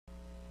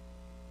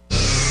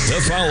The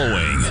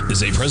following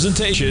is a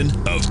presentation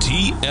of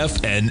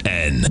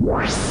TFNN.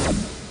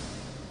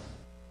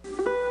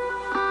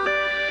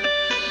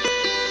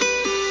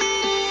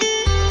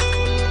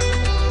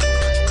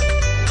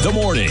 The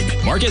Morning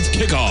Market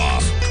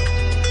Kickoff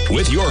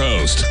with your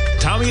host,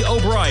 Tommy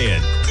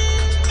O'Brien.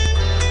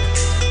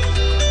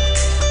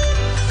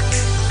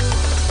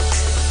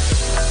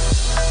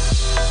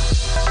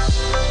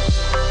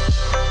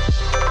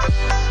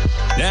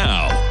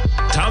 Now,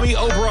 Tommy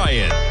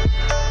O'Brien.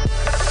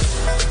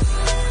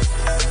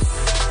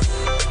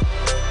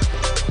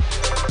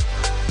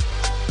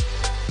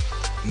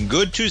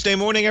 Good Tuesday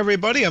morning,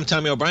 everybody. I'm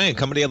Tommy O'Brien,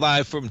 coming to you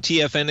live from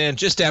TFNN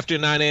just after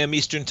 9 a.m.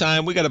 Eastern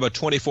Time. We got about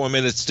 24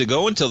 minutes to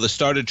go until the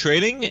start of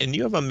trading, and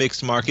you have a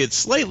mixed market,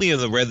 slightly in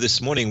the red this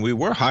morning. We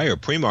were higher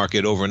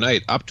pre-market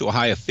overnight, up to a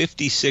high of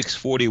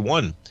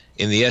 56.41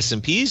 in the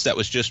S&Ps. That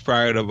was just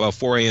prior to about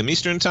 4 a.m.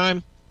 Eastern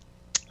Time.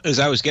 As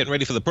I was getting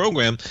ready for the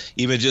program,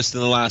 even just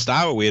in the last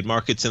hour, we had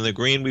markets in the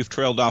green. We've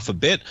trailed off a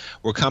bit.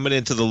 We're coming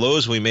into the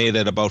lows we made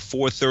at about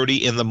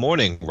 4:30 in the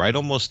morning, right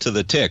almost to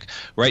the tick.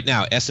 Right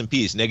now,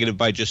 S&P is negative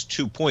by just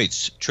 2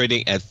 points,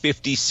 trading at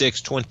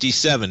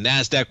 56.27.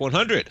 NASDAQ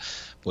 100.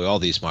 Boy, all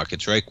these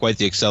markets, right? Quite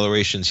the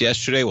accelerations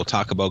yesterday. We'll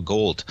talk about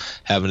gold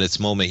having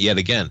its moment yet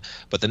again.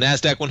 But the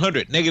NASDAQ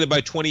 100, negative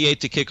by 28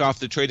 to kick off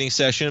the trading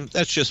session.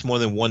 That's just more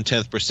than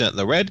 0.1% in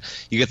the red.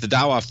 You get the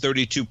Dow off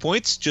 32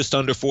 points, just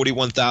under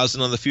 41,000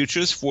 on the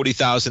futures,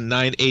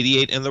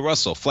 40,988 in the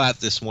Russell. Flat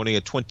this morning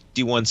at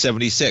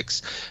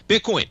 2176.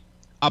 Bitcoin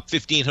up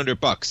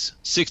 $1,500,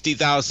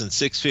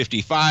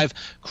 60,655.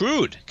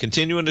 Crude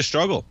continuing to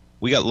struggle.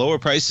 We got lower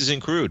prices in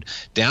crude,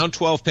 down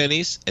 12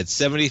 pennies at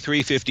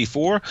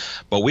 73.54,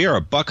 but we are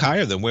a buck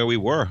higher than where we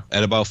were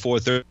at about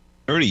 4:30.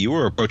 You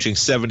were approaching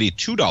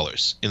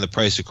 $72 in the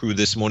price of crude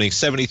this morning,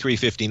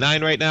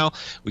 73.59 right now.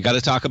 We got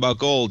to talk about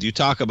gold. You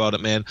talk about it,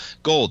 man.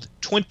 Gold,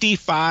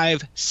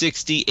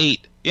 25.68.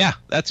 Yeah,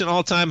 that's an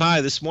all-time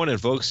high this morning,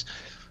 folks.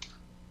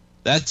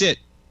 That's it.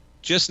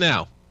 Just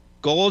now.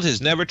 Gold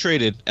has never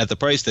traded at the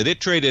price that it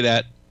traded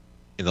at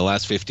in the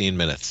last 15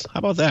 minutes. How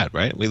about that,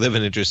 right? We live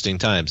in interesting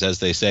times, as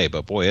they say,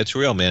 but boy, it's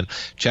real, man.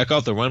 Check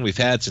out the run we've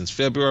had since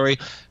February,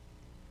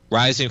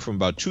 rising from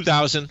about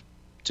 2,000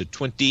 to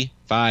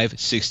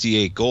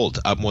 25.68 gold,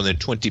 up more than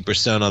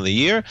 20% on the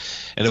year.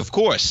 And of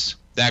course,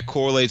 that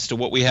correlates to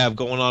what we have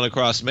going on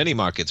across many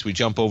markets. We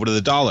jump over to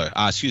the dollar.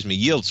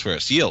 Yields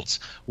first.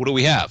 Yields. What do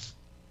we have?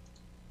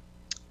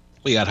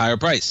 We got higher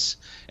price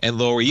and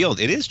lower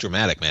yield. It is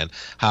dramatic, man,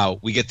 how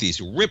we get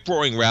these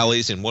rip-roaring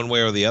rallies in one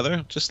way or the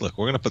other. Just look,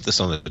 we're going to put this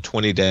on the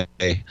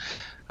 20-day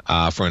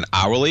for an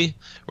hourly,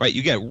 right?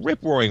 You get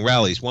rip-roaring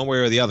rallies one way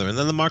or the other, and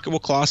then the market will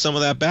claw some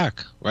of that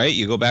back, right?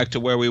 You go back to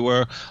where we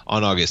were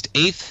on August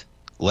 8th,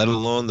 let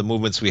alone the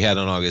movements we had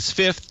on August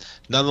 5th.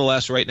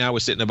 Nonetheless, right now we're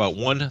sitting about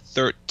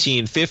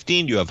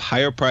 113.15. You have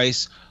higher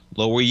price,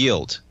 lower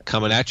yield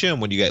coming at you, and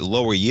when you get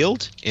lower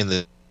yield in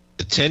the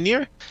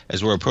 10-year,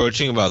 as we're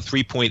approaching about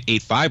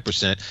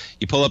 3.85%,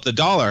 you pull up the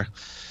dollar,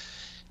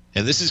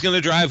 and this is going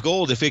to drive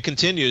gold if it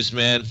continues,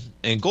 man.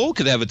 And gold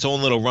could have its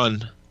own little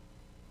run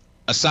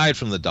aside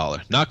from the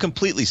dollar, not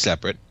completely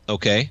separate,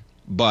 okay?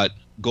 But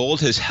gold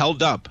has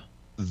held up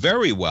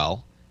very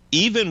well,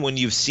 even when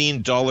you've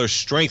seen dollar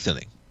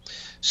strengthening.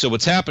 So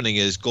what's happening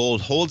is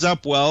gold holds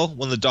up well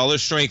when the dollar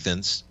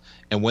strengthens,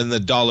 and when the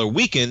dollar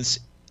weakens,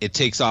 it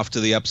takes off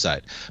to the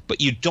upside. But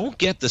you don't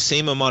get the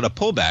same amount of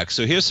pullback.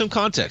 So here's some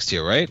context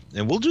here, right?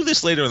 And we'll do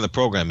this later in the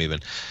program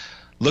even.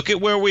 Look at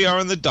where we are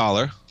in the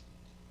dollar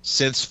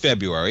since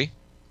February,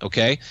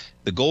 okay?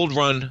 The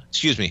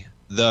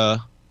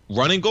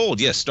run in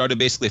gold, yes, started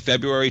basically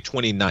February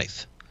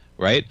 29th,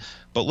 right?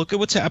 But look at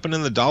what's happened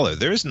in the dollar.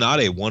 There is not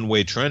a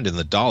one-way trend in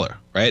the dollar,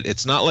 right?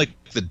 It's not like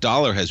the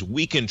dollar has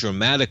weakened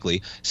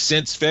dramatically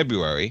since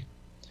February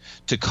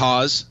to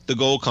cause the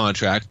gold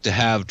contract to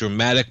have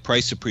dramatic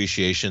price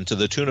appreciation to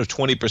the tune of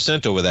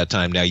 20% over that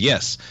time. Now,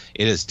 yes,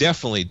 it has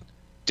definitely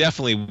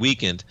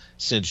weakened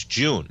since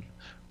June,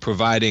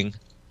 providing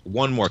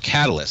one more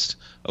catalyst,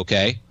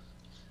 okay?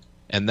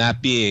 And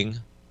that being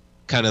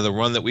kind of the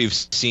run that we've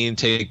seen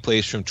take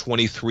place from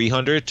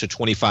 2,300 to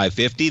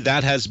 2,550.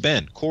 That has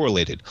been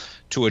correlated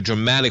to a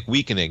dramatic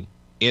weakening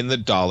in the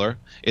dollar.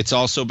 It's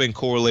also been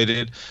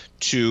correlated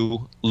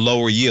to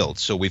lower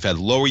yields. So we've had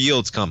lower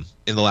yields come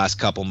in the last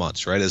couple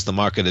months, right? As the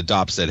market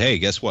adopts that, hey,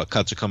 guess what?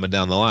 Cuts are coming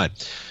down the line.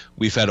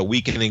 We've had a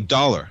weakening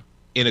dollar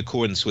in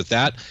accordance with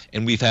that,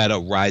 and we've had a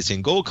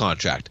rising gold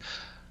contract.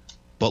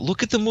 But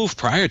look at the move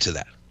prior to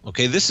that.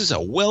 Okay, this is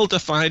a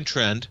well-defined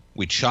trend.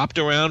 We chopped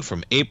around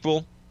from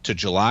April to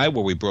July,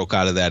 where we broke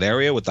out of that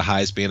area with the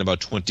highs being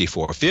about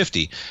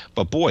 24.50.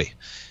 But boy,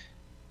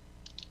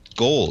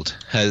 gold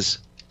has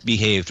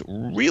behaved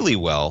really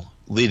well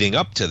leading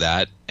up to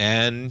that.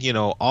 And, you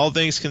know, all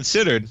things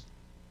considered,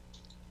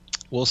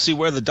 we'll see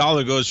where the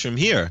dollar goes from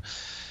here.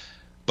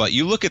 But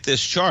you look at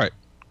this chart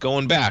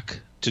going back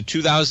to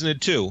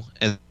 2002,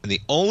 and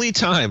the only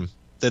time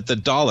that the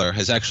dollar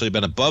has actually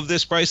been above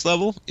this price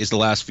level is the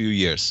last few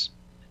years.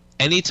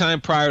 Any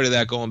time prior to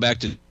that, going back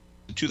to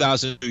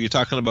 2000, you're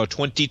talking about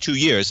 22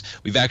 years,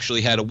 we've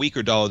actually had a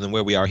weaker dollar than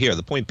where we are here.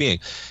 The point being,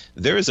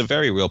 there is a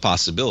very real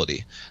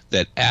possibility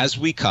that as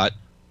we cut,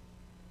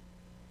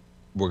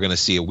 we're going to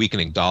see a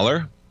weakening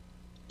dollar.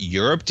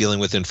 Europe dealing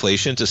with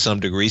inflation to some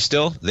degree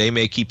still. They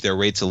may keep their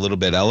rates a little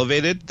bit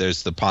elevated.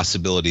 There's the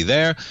possibility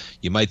there.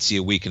 You might see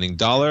a weakening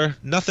dollar.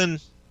 Nothing,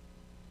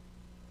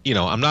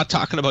 I'm not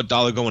talking about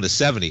dollar going to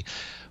 70,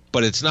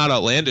 but it's not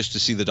outlandish to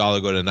see the dollar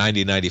go to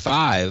 90,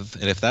 95.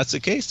 And if that's the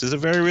case, there's a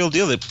very real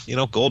deal that,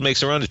 gold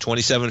makes a run to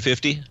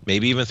 27.50,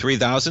 maybe even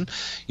 3,000.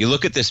 You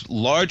look at this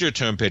larger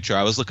term picture.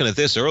 I was looking at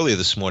this earlier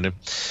this morning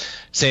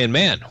saying,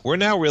 man, we're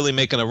now really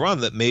making a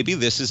run that maybe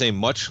this is a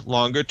much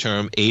longer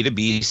term A to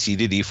B, C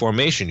to D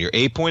formation. Your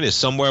A point is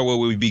somewhere where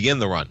we begin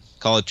the run.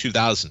 Call it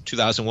 2000,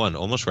 2001,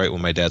 almost right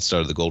when my dad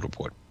started the gold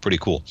report. Pretty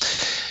cool.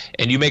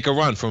 And you make a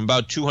run from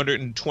about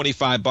 $225,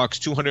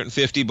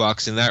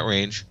 $250 in that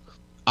range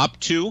up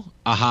to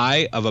a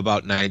high of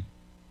about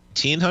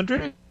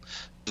 $1,900.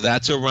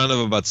 That's a run of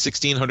about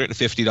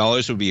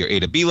 $1,650 would be your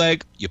A to B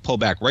leg. You pull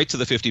back right to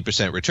the 50%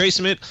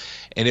 retracement.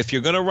 And if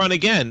you're going to run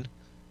again,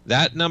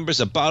 that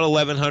number's about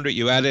 1,100.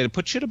 You add it, it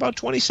puts you at about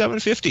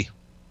 27.50,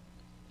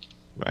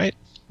 right?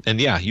 And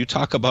yeah, you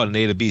talk about an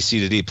A to B, C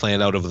to D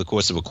planned out over the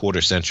course of a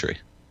quarter century,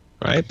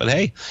 right? But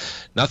hey,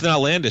 nothing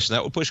outlandish, and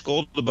that would push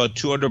gold about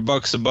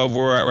 $200 above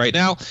where we're at right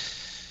now.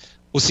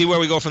 We'll see where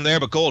we go from there,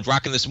 but gold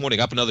rocking this morning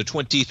up another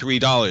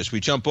 $23.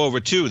 We jump over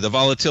to the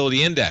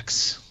volatility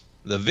index,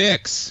 the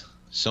VIX.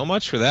 So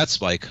much for that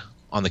spike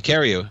on the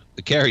carry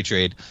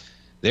trade.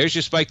 There's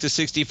your spike to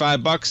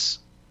 $65,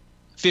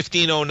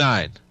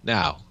 1509.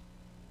 Now,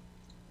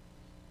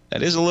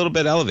 that is a little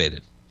bit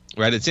elevated,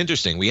 right? It's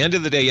interesting. We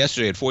ended the day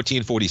yesterday at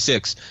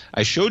 1446.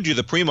 I showed you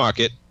the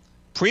pre-market.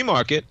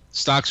 Pre-market,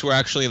 stocks were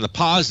actually in the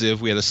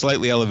positive. We had a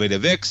slightly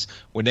elevated VIX.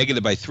 We're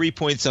negative by 3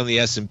 points on the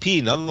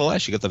S&P.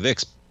 Nonetheless, you got the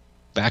VIX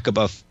back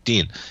above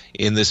 15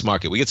 in this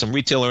market. We get some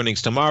retail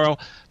earnings tomorrow.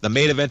 The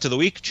main event of the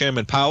week,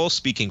 Chairman Powell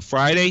speaking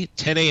Friday,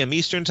 10 a.m.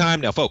 Eastern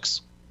time. Now,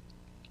 folks,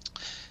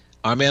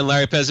 our man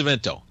Larry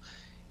Pesavento,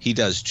 he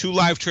does 2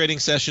 live trading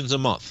sessions a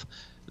month.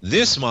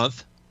 This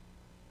month,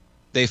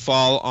 they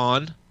fall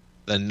on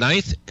the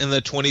 9th and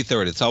the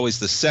 23rd. It's always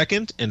the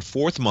second and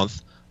fourth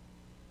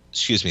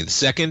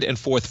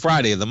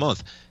Friday of the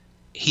month.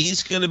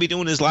 He's going to be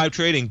doing his live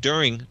trading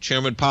during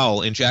Chairman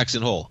Powell in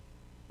Jackson Hole.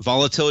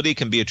 Volatility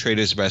can be a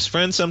trader's best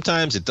friend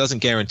sometimes. It doesn't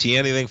guarantee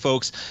anything,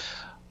 folks.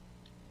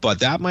 But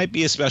that might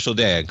be a special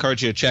day. I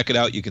encourage you to check it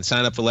out. You can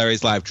sign up for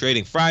Larry's live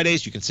trading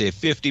Fridays. You can save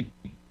 $50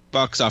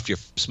 off your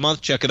first month.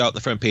 Check it out on the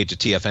front page of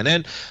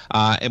TFNN.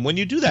 And when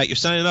you do that, you're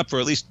signing up for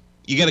at least,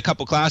 you get a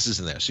couple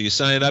classes in there. So you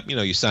sign up,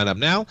 you sign up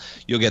now.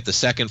 You'll get the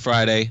second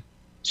class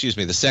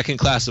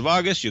of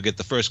August. You'll get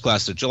the first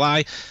class of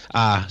July,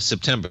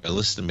 September.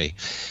 Listen to me.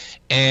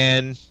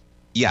 And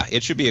yeah,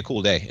 it should be a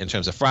cool day in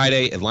terms of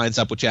Friday. It lines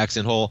up with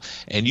Jackson Hole.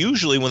 And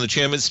usually when the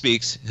chairman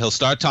speaks, he'll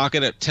start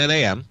talking at 10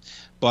 a.m.,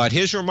 but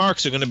his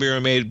remarks are going to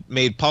be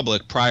made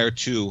public prior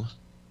to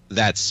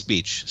that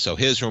speech. So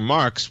his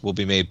remarks will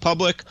be made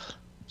public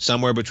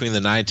somewhere between the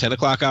 9-10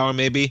 o'clock hour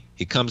maybe.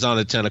 He comes on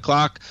at 10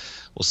 o'clock.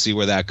 We'll see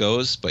where that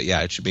goes. But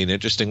yeah, it should be an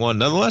interesting one.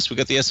 Nonetheless, we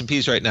got the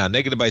S&Ps right now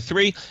negative by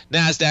 3,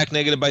 NASDAQ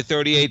negative by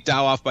 38,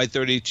 Dow off by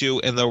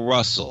 32, and the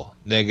Russell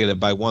negative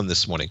by 1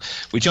 this morning.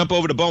 We jump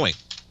over to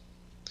Boeing.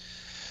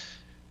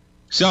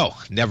 So,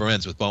 never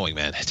ends with Boeing,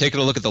 man.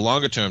 Taking a look at the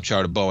longer-term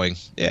chart of Boeing.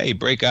 Yeah, you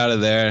break out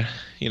of there,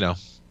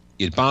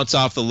 you bounce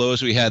off the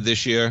lows we had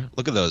this year.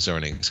 Look at those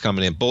earnings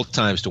coming in both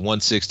times to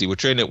 160. We're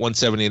trading at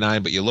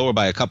 179, but you lower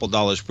by a couple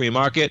dollars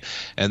pre-market,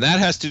 and that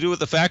has to do with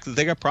the fact that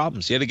they got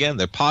problems. Yet again,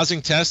 they're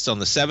pausing tests on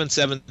the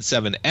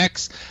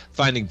 777X,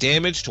 finding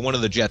damage to one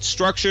of the jet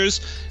structures.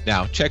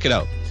 Now, check it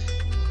out.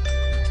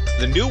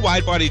 The new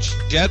wide-body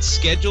jets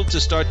scheduled to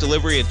start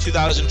delivery in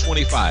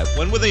 2025.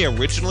 When were they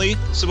originally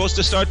supposed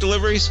to start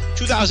deliveries?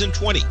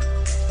 2020.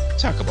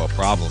 Talk about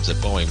problems at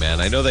Boeing,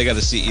 man. I know they got a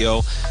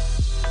CEO.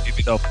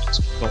 Maybe they'll put what's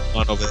going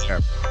on over there.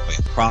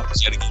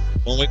 Problems yet again.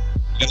 Boeing.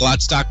 We got a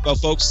lot to talk about,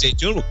 folks. Stay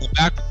tuned. We'll come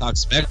back. We'll talk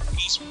some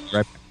equities. We'll be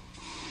right back.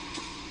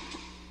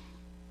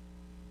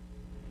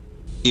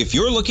 If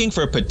you're looking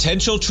for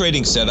potential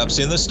trading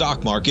setups in the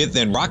stock market,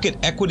 then Rocket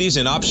Equities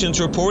and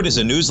Options Report is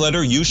a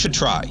newsletter you should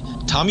try.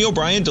 Tommy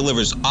O'Brien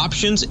delivers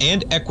options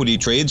and equity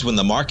trades when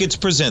the markets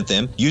present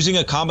them, using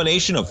a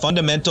combination of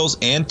fundamentals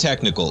and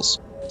technicals.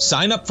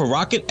 Sign up for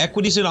Rocket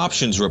Equities and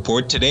Options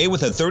Report today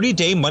with a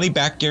 30-day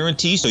money-back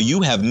guarantee so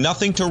you have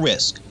nothing to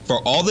risk.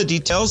 For all the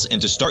details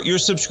and to start your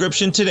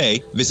subscription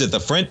today, visit the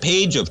front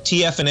page of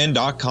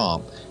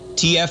TFNN.com.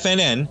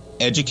 TFNN,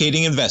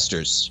 educating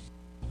investors.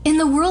 In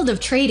the world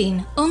of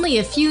trading, only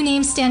a few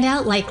names stand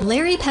out like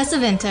Larry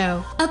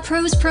Pesavento. A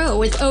pro's pro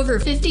with over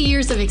 50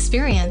 years of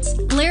experience,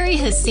 Larry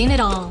has seen it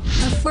all.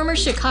 A former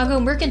Chicago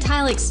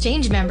Mercantile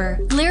Exchange member,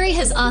 Larry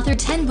has authored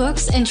 10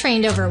 books and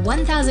trained over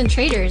 1,000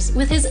 traders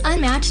with his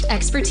unmatched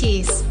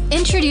expertise.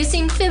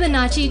 Introducing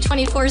Fibonacci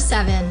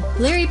 24/7,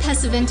 Larry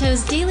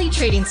Pesavento's daily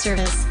trading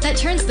service that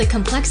turns the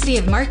complexity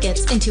of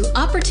markets into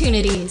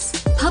opportunities.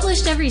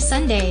 Published every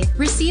Sunday,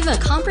 receive a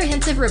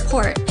comprehensive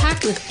report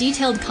packed with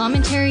detailed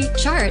commentary,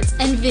 charts,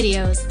 and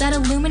videos that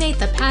illuminate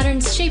the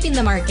patterns shaping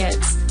the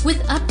markets,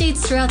 with updates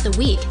throughout the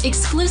week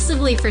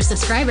exclusively for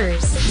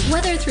subscribers.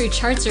 Whether through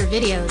charts or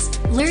videos,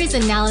 Larry's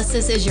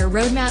analysis is your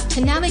roadmap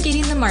to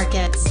navigating the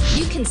markets.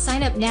 You can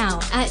sign up now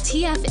at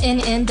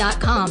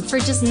TFNN.com for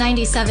just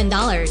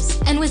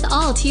 $97. And with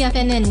all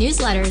TFNN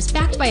newsletters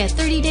backed by a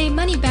 30-day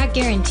money-back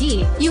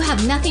guarantee, you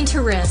have nothing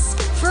to risk.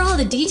 For all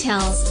the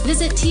details,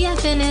 visit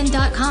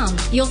TFNN.com.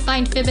 You'll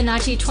find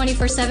Fibonacci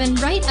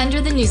 24/7 right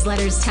under the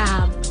newsletters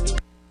tab.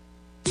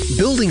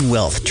 Building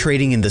wealth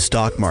trading in the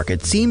stock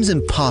market seems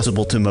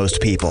impossible to most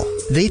people.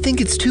 They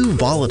think it's too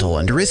volatile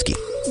and risky.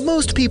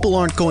 Most people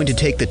aren't going to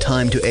take the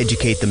time to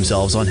educate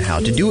themselves on how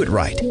to do it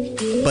right.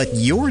 But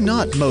you're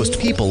not most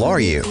people, are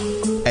you?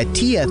 At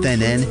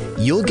TFNN,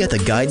 you'll get the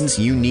guidance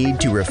you need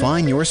to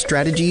refine your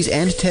strategies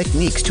and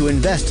techniques to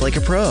invest like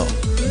a pro.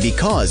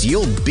 Because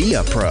you'll be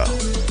a pro.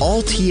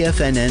 All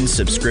TFNN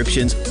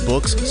subscriptions,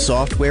 books,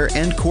 software,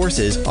 and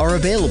courses are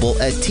available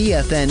at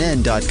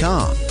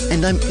TFNN.com.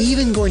 And I'm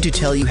even going to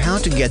tell you how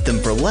to get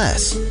them for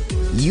less.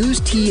 Use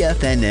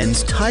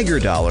TFNN's Tiger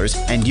Dollars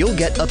and you'll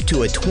get up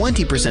to a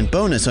 20%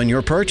 bonus on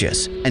your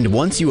purchase. And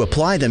once you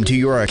apply them to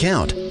your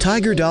account,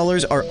 Tiger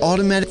Dollars are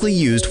automatically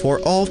used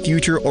for all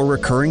future or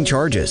recurring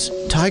charges.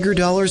 Tiger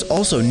Dollars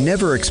also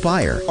never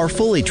expire, are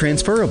fully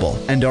transferable,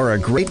 and are a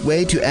great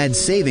way to add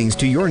savings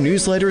to your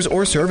newsletters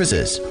or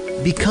services.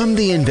 Become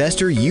the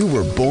investor you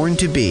were born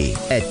to be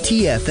at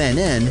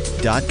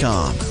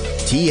TFNN.com.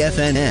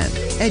 TFNN,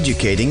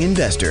 educating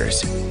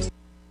investors.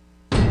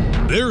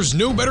 There's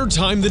no better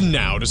time than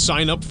now to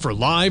sign up for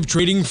Live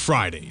Trading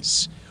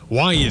Fridays.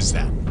 Why is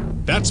that?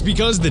 That's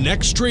because the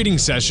next trading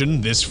session,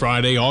 this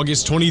Friday,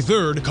 August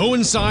 23rd,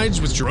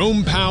 coincides with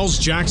Jerome Powell's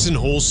Jackson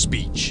Hole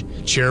speech.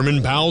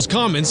 Chairman Powell's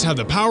comments have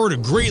the power to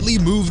greatly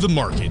move the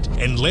market,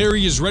 and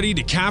Larry is ready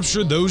to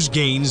capture those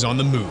gains on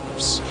the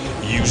moves.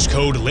 Use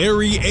code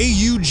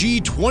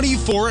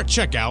LARRYAUG24 at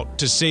checkout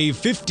to save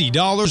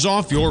 $50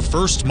 off your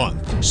first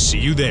month. See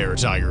you there,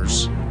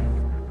 Tigers.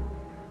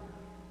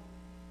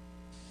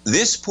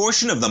 This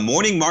portion of the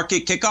Morning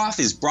Market Kickoff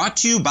is brought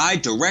to you by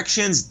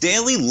Direxion's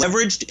daily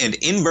leveraged and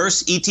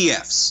inverse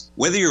ETFs.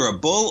 Whether you're a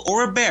bull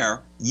or a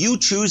bear, you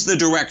choose the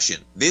direction.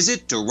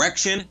 Visit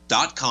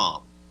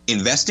Direxion.com.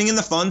 Investing in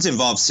the funds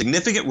involves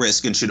significant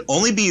risk and should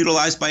only be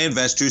utilized by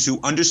investors who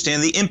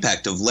understand the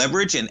impact of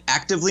leverage and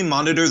actively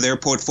monitor their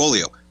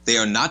portfolio. They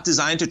are not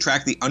designed to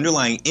track the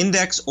underlying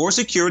index or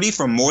security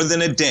for more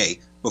than a day.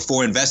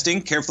 Before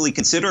investing, carefully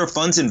consider a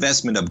fund's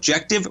investment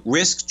objective,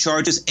 risk,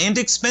 charges, and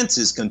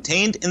expenses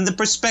contained in the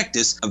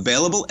prospectus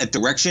available at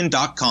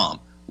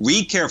Direxion.com.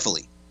 Read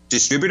carefully.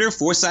 Distributor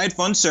Foreside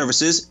Fund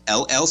Services,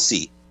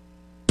 LLC.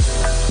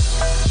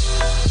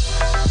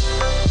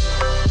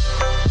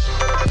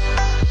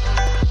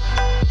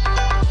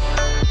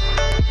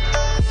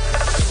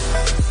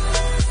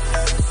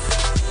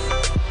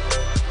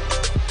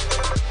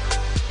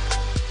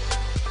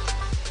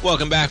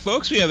 Welcome back,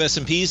 folks. We have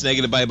S&Ps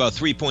negative by about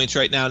 3 points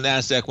right now.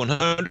 NASDAQ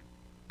 100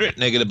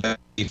 negative by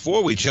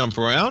 4. We jump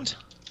around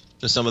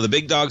to some of the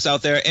big dogs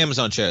out there.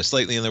 Amazon shares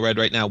slightly in the red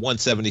right now,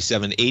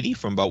 177.80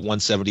 from about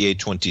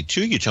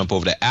 178.22. You jump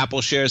over to Apple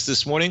shares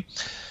this morning,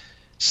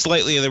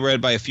 slightly in the red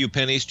by a few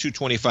pennies,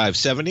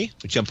 225.70.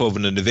 We jump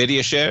over to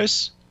NVIDIA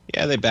shares.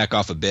 Yeah, they back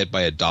off a bit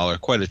by $1.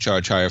 Quite a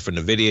charge higher for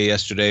NVIDIA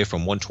yesterday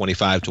from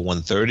 125 to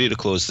 130 to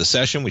close the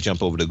session. We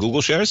jump over to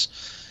Google shares.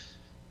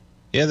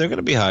 Yeah, they're going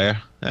to be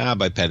higher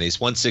by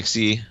pennies,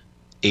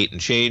 168 and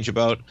change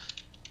about.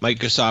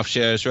 Microsoft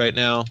shares right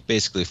now,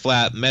 basically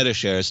flat. Meta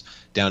shares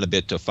down a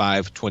bit to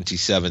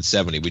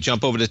 527.70. We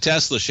jump over to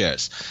Tesla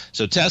shares.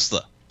 So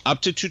Tesla up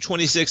to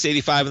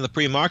 226.85 in the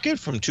pre-market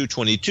from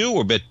 222.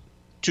 We're bit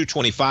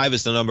 225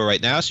 is the number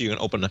right now, so you're going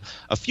to open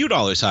a few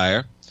dollars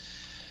higher.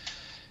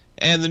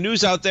 And the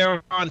news out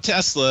there on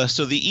Tesla,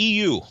 so the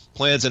EU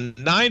plans a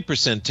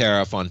 9%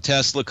 tariff on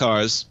Tesla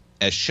cars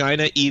as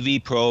China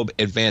EV probe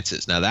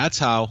advances. Now, that's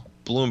how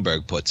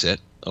Bloomberg puts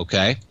it,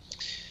 okay?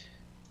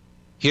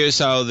 Here's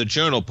how the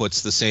Journal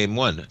puts the same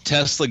one.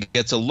 Tesla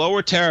gets a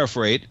lower tariff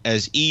rate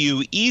as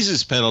EU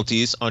eases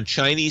penalties on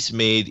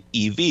Chinese-made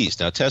EVs.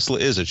 Now, Tesla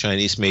is a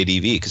Chinese-made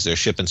EV because they're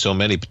shipping so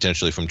many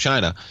potentially from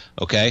China,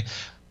 okay?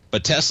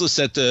 But Tesla's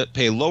set to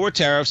pay lower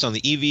tariffs on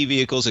the EV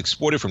vehicles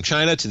exported from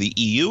China to the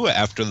EU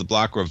after the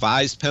bloc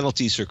revised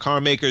penalties for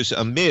car makers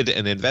amid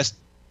an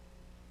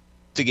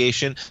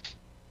investigation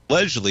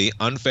allegedly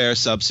unfair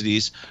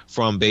subsidies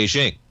from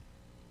Beijing.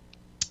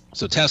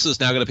 So Tesla's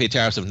now going to pay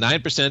tariffs of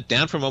 9%,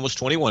 down from almost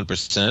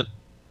 21%.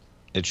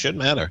 It should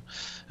matter.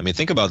 I mean,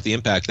 think about the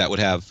impact that would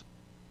have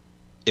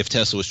if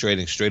Tesla was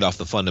trading straight off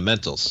the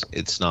fundamentals.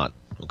 It's not,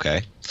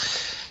 okay?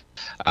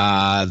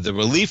 The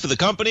relief of the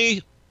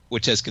company,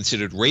 which has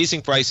considered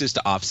raising prices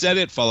to offset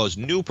it, follows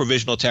new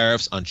provisional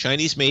tariffs on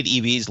Chinese-made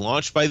EVs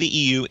launched by the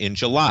EU in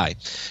July.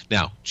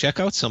 Now, check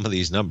out some of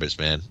these numbers,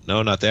 man.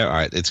 No, not there. All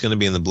right, it's going to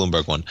be in the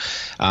Bloomberg one.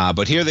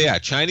 But here they are.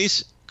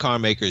 Chinese car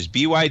makers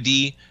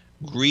BYD,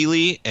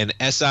 Geely, and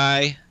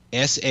SAIC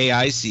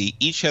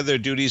each have their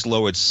duties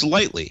lowered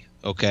slightly,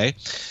 okay?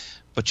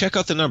 But check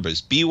out the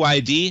numbers.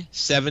 BYD,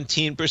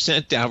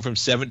 17%, down from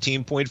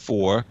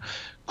 17.4.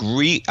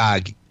 Geely,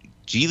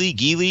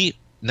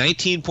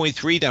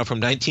 19.3, down from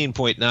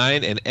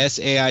 19.9. And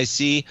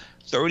SAIC,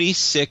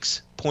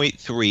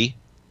 36.3,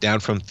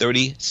 down from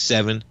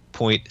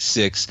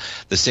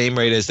 37.6. The same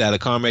rate as that of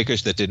car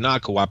makers that did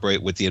not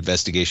cooperate with the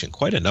investigation.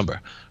 Quite a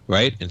number,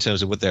 right, in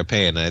terms of what they're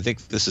paying. And I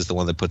think this is the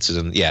one that puts it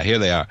in. Yeah, here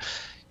they are.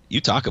 You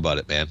talk about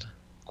it, man.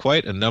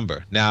 Quite a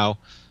number. Now,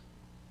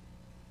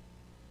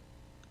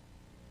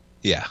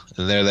 yeah,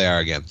 and there they are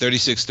again.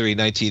 36.3,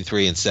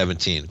 19.3, and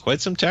 17.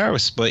 Quite some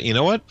tariffs, but you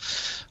know what?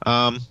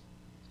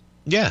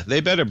 Yeah, they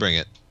better bring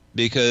it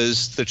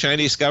because the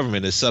Chinese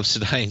government is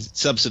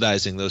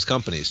subsidizing those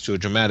companies to a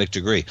dramatic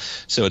degree.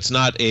 So it's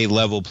not a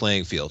level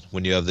playing field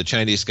when you have the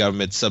Chinese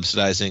government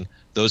subsidizing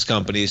those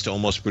companies to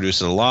almost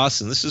produce a loss.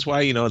 And this is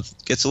why, you know, it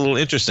gets a little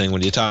interesting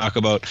when you talk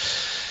about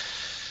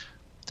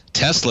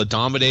Tesla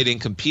dominating,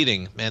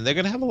 competing. Man, they're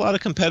going to have a lot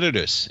of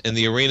competitors in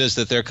the arenas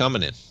that they're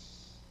coming in.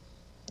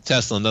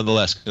 Tesla,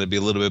 nonetheless, going to be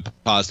a little bit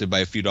positive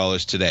by a few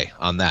dollars today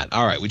on that.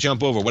 All right, we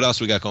jump over. What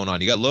else we got going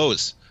on? You got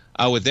Lowe's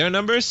with their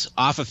numbers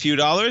off a few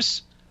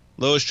dollars.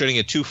 Lowe's trading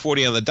at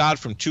 240 on the dot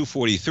from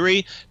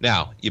 243.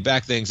 Now, you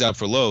back things up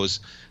for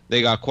Lowe's.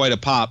 They got quite a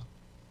pop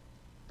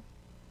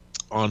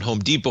on Home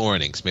Depot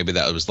earnings. Maybe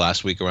that was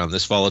last week around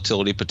this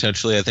volatility,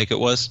 potentially, I think it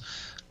was.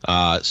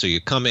 So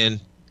you come in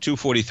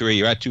 243,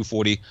 you're at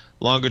 240.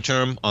 Longer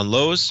term on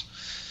Lowe's,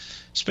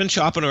 it's been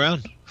chopping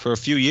around for a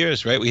few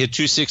years, right? We hit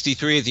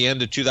 263 at the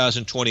end of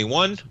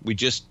 2021. We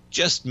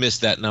just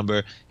missed that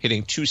number,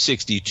 hitting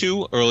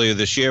 262 earlier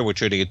this year. We're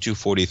trading at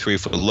 243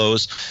 for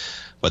Lowe's,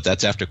 but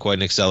that's after quite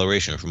an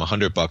acceleration from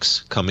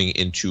 $100 coming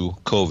into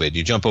COVID.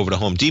 You jump over to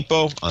Home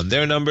Depot on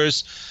their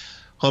numbers.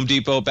 Home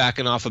Depot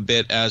backing off a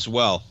bit as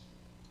well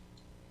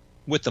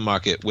with the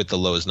market, with the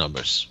Lowe's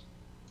numbers.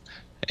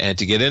 And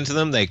to get into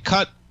them, they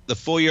cut the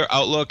full-year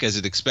outlook as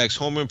it expects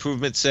home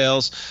improvement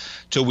sales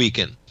to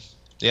weaken.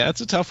 Yeah,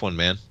 it's a tough one,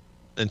 man,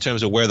 in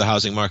terms of where the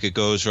housing market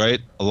goes, right?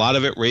 A lot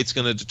of it, rate's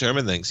going to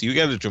determine things. You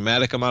get a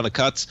dramatic amount of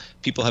cuts.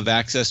 People have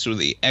access to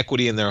the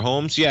equity in their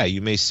homes. Yeah,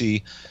 you may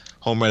see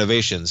home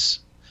renovations.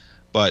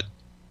 But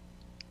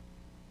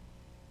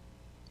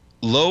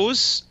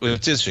Lowe's,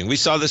 it's interesting. We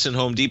saw this in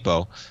Home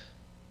Depot.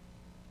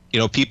 You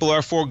know, people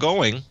are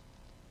foregoing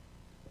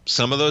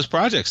some of those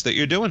projects that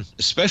you're doing,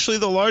 especially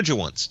the larger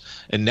ones.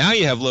 And now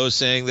you have Lowe's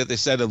saying that they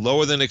said a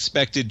lower than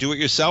expected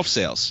do-it-yourself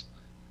sales.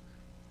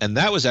 And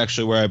that was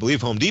actually where I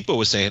believe Home Depot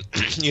was saying,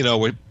 you know,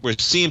 we're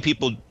seeing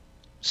people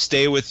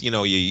stay with, you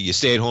know, you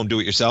stay at home, do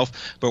it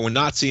yourself, but we're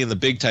not seeing the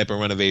big type of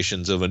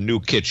renovations of a new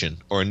kitchen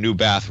or a new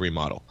bath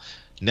remodel.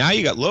 Now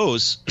you got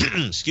Lowe's,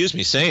 excuse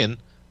me, saying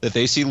that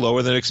they see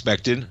lower than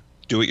expected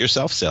do it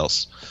yourself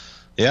sales.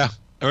 Yeah,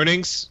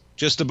 earnings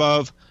just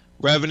above,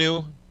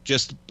 revenue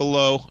just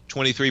below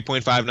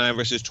 23.59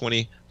 versus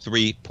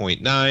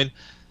 23.9.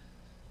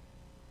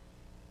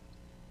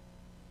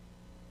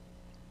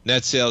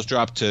 Net sales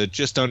dropped to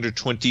just under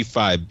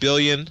 $25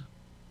 billion.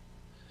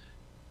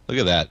 Look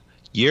at that.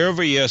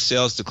 Year-over-year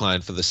sales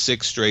decline for the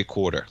sixth straight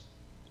quarter.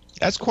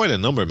 That's quite a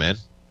number, man.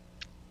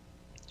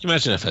 Can you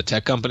imagine if a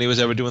tech company was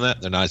ever doing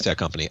that? They're not a tech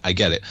company. I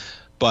get it.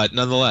 But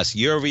nonetheless,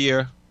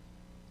 year-over-year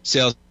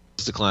sales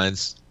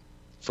declines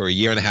for a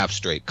year and a half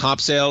straight. Comp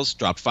sales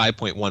dropped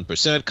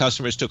 5.1%.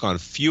 Customers took on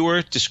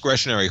fewer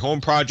discretionary home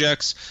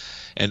projects,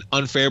 and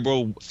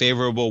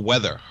unfavorable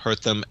weather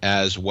hurt them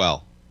as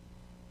well.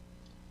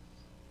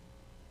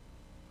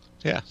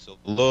 Yeah, so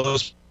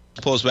Lowe's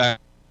pulls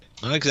back.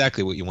 Not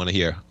exactly what you want to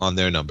hear on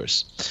their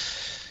numbers.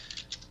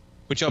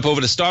 We jump over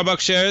to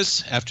Starbucks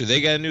shares after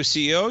they got a new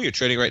CEO. You're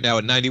trading right now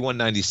at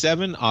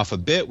 91.97, off a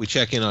bit. We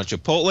check in on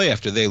Chipotle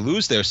after they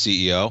lose their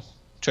CEO,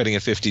 trading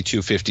at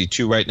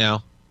 52.52 right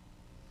now.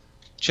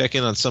 Check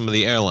in on some of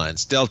the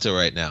airlines. Delta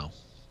right now,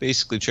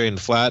 basically trading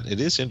flat. It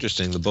is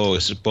interesting, the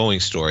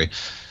Boeing story.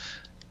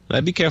 And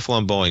I'd be careful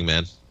on Boeing,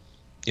 man.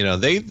 You know,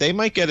 they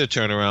might get a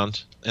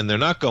turnaround, and they're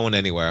not going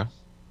anywhere.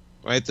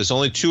 Right? There's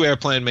only two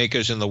airplane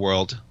makers in the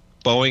world,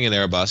 Boeing and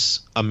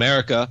Airbus.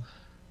 America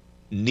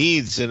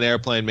needs an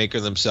airplane maker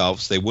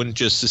themselves. They wouldn't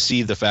just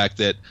secede the fact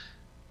that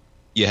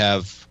you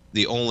have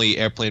the only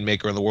airplane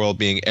maker in the world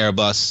being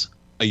Airbus,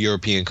 a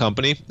European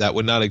company. That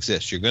would not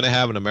exist. You're going to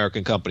have an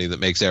American company that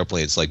makes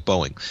airplanes like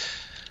Boeing.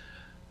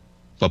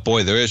 But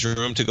boy, there is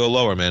room to go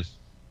lower, man.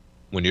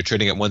 When you're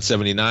trading at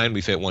 179,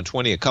 we've hit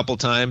 120 a couple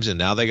times, and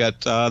now they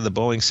got the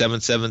Boeing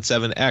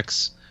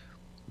 777X.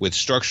 With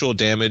structural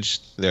damage.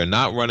 They're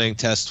not running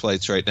test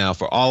flights right now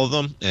for all of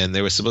them, and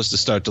they were supposed to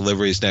start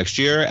deliveries next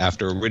year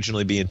after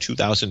originally being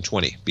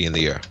 2020 being the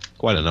year.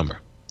 Quite a number.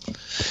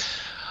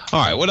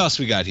 All right, what else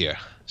we got here?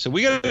 So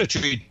we got a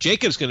treat.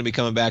 Jacob's going to be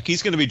coming back.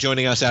 He's going to be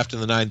joining us after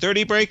the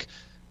 9:30 break.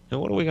 And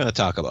what are we going to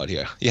talk about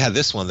here? Yeah,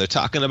 this one. They're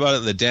talking about it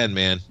in the den,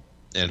 man.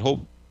 And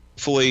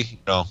hopefully,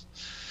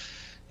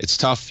 it's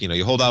tough.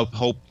 You hold out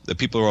hope that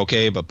people are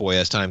okay, but boy,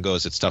 as time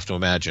goes, it's tough to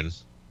imagine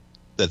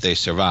that they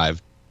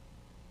survived.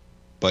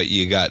 But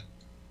you got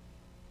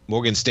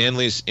Morgan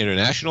Stanley's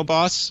international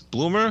boss,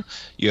 Bloomer.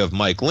 You have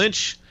Mike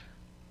Lynch,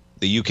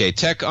 the UK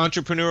tech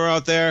entrepreneur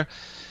out there.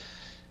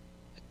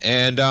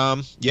 And,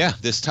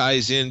 this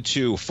ties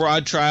into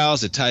fraud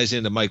trials. It ties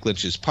into Mike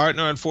Lynch's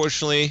partner,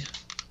 unfortunately,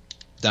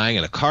 dying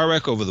in a car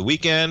wreck over the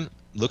weekend.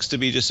 Looks to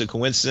be just a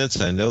coincidence.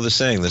 I know the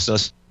saying, there's no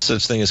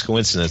such thing as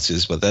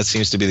coincidences, but that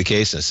seems to be the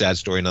case, and a sad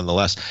story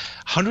nonetheless.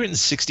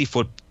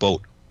 160-foot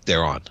boat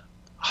they're on.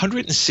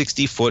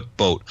 160-foot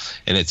boat.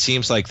 And it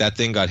seems like that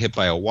thing got hit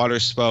by a water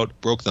spout,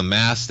 broke the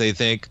mast, they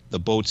think. The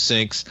boat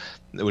sinks.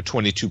 There were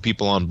 22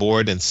 people on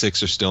board, and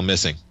 6 are still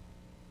missing.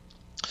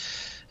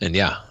 And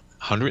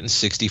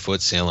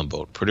 160-foot sailing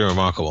boat. Pretty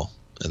remarkable.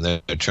 And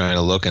they're trying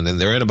to look, and then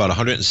they're in about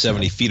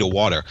 170 feet of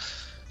water.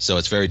 So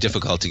it's very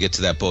difficult to get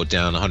to that boat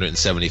down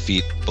 170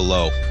 feet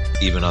below,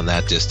 even on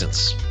that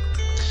distance.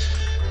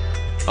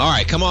 All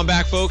right, come on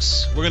back,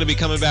 folks. We're going to be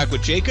coming back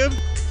with Jacob.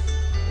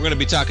 We're going to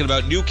be talking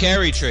about new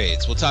carry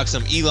trades. We'll talk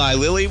some Eli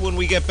Lilly when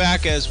we get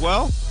back as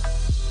well.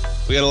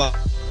 We got a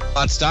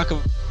lot to talk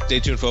about. Stay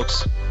tuned,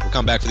 folks. We'll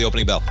come back for the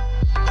opening bell.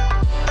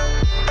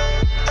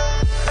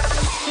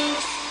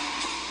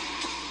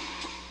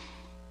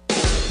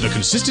 The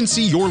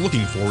consistency you're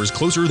looking for is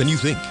closer than you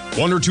think.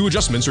 1 or 2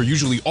 adjustments are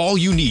usually all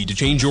you need to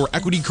change your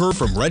equity curve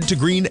from red to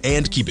green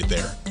and keep it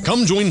there.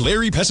 Come join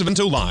Larry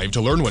Pesavento live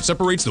to learn what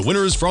separates the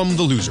winners from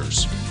the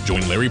losers.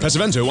 Join Larry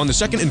Pesavento on the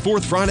 2nd and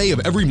 4th Friday of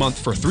every month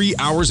for 3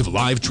 hours of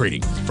live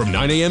trading from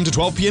 9 a.m. to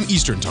 12 p.m.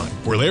 Eastern Time,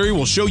 where Larry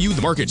will show you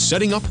the market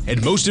setting up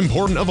and, most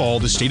important of all,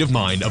 the state of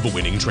mind of a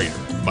winning trader.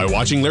 By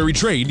watching Larry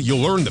trade, you'll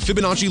learn the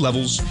Fibonacci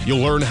levels, you'll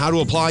learn how to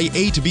apply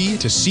A to B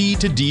to C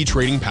to D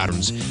trading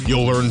patterns,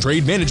 you'll learn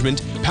trade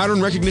management,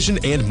 pattern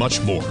recognition, and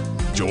much more.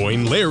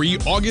 Join Larry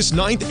August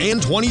 9th and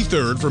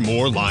 23rd for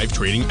more live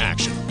trading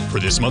action. For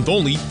this month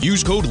only,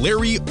 use code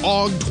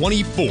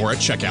LarryAug24 at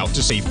checkout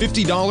to save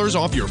 $50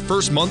 off your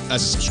first month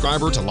as a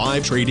subscriber to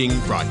Live Trading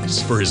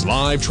Fridays for his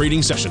live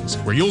trading sessions,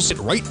 where you'll sit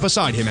right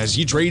beside him as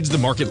he trades the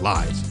market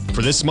live.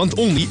 For this month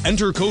only,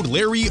 enter code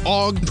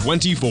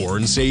LarryAug24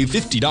 and save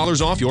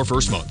 $50 off your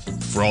first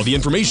month. For all the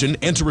information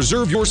and to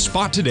reserve your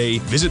spot today,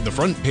 visit the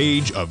front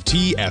page of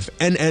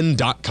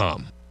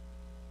TFNN.com.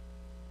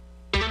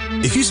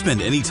 If you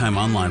spend any time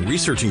online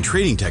researching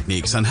trading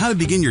techniques on how to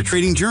begin your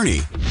trading journey,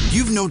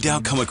 you've no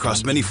doubt come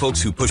across many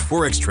folks who push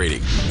Forex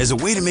trading as a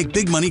way to make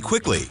big money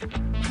quickly.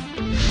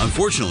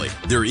 Unfortunately,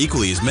 there are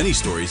equally as many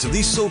stories of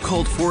these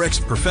so-called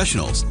Forex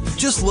professionals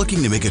just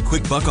looking to make a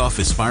quick buck off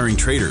aspiring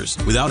traders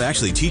without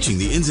actually teaching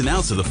the ins and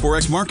outs of the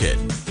Forex market.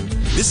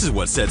 This is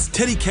what sets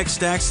Teddy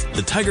Keckstack's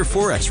The Tiger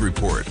Forex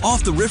Report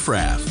off the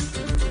riffraff.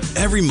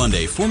 Every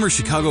Monday, former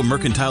Chicago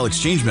Mercantile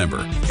Exchange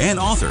member and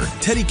author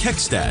Teddy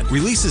Keckstack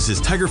releases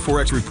his Tiger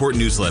Forex Report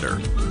newsletter,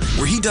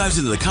 where he dives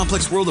into the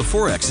complex world of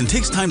Forex and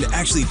takes time to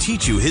actually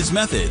teach you his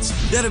methods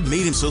that have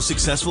made him so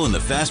successful in the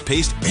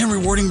fast-paced and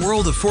rewarding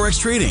world of Forex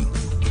trading.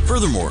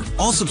 Furthermore,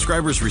 all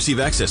subscribers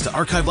receive access to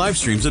archive live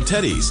streams of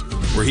Teddy's,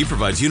 where he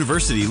provides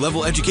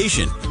university-level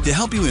education to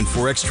help you in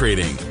Forex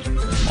trading.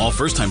 All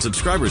first-time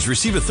subscribers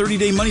receive a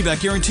 30-day money-back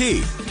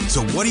guarantee.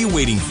 So what are you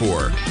waiting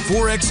for?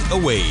 Forex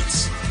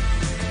awaits.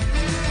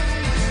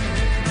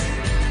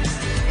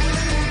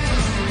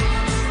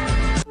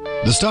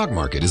 The stock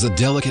market is a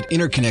delicate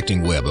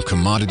interconnecting web of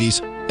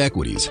commodities,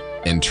 equities,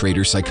 and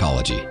trader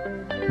psychology.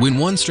 When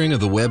one string of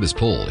the web is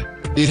pulled,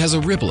 it has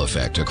a ripple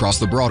effect across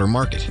the broader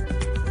market.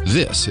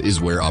 This is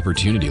where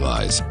opportunity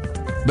lies.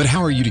 But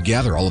how are you to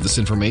gather all of this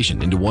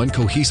information into one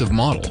cohesive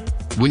model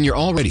when you're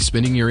already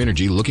spending your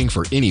energy looking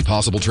for any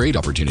possible trade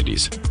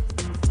opportunities?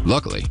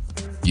 Luckily,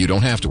 you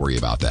don't have to worry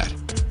about that,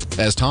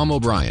 as Tom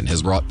O'Brien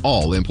has brought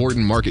all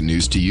important market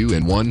news to you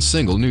in one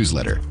single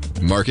newsletter,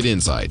 Market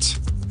Insights.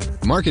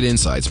 Market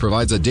Insights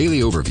provides a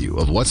daily overview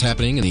of what's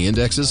happening in the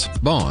indexes,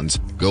 bonds,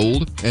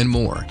 gold, and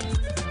more.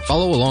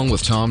 Follow along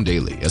with Tom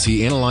daily as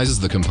he analyzes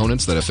the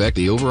components that affect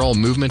the overall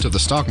movement of the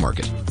stock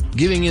market,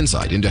 giving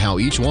insight into how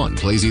each one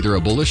plays either a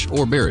bullish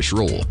or bearish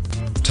role.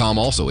 Tom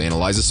also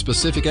analyzes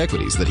specific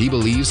equities that he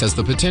believes has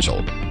the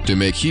potential to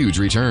make huge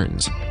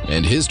returns,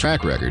 and his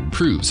track record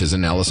proves his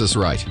analysis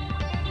right.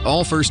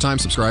 All first-time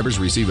subscribers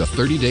receive a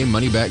 30-day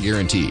money-back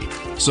guarantee.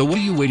 So what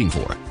are you waiting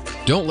for?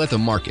 Don't let the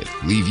market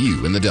leave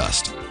you in the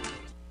dust.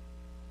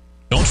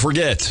 Don't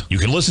forget, you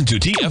can listen to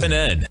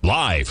TFNN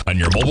live on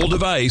your mobile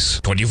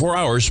device 24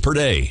 hours per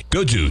day.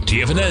 Go to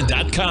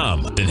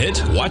TFNN.com, then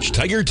hit Watch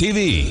Tiger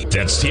TV.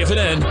 That's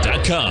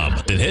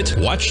TFNN.com, then hit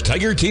Watch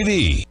Tiger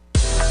TV.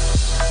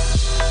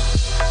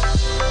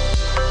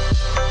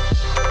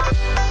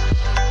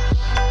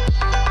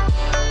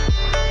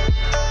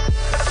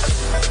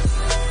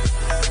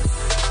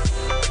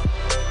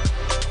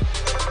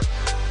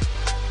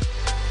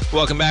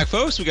 Welcome back,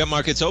 folks. We got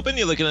markets open.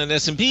 You're looking at an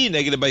S&P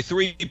negative by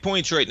 3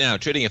 points right now,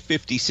 trading at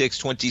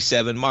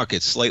 56.27.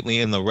 Markets slightly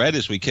in the red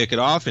as we kick it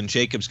off, and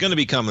Jacob's going to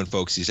be coming,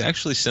 folks. He's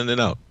actually sending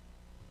out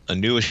a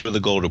new issue of the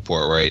Gold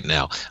Report right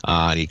now.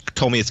 He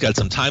told me it's got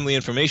some timely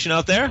information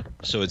out there,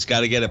 so it's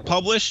got to get it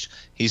published.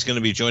 He's going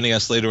to be joining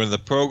us later in the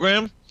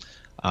program.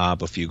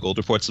 But for you Gold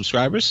Report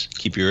subscribers,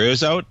 keep your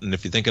ears out. And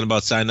if you're thinking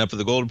about signing up for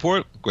the Gold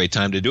Report, great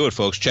time to do it,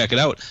 folks. Check it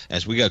out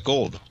as we got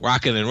gold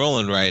rocking and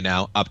rolling right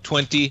now, up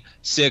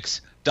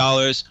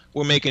 $26.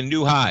 We're making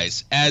new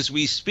highs as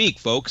we speak,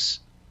 folks.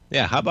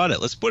 Yeah, how about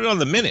it? Let's put it on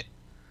the minute.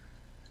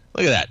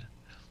 Look at that.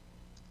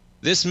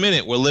 This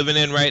minute we're living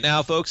in right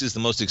now, folks, is the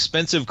most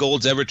expensive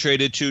gold's ever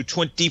traded to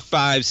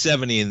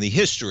 $25.70 in the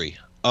history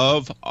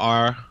of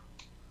our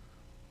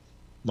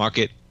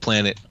market,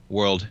 planet,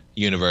 world,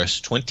 universe.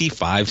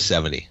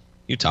 $25.70.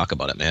 You talk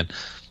about it, man.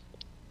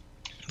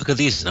 Look at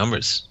these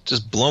numbers.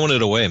 Just blowing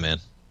it away, man.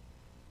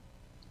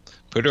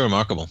 Pretty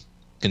remarkable.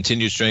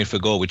 Continued strength for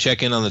gold. We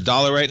check in on the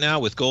dollar right now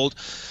with gold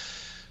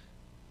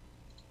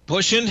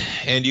pushing,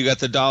 and you got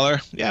the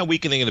dollar,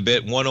 weakening it a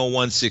bit,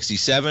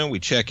 101.67. We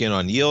check in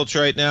on yields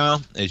right now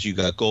as you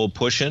got gold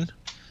pushing,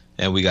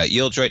 and we got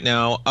yields right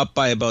now up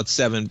by about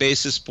 7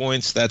 basis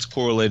points. That's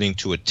correlating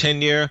to a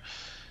 10-year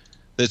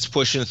that's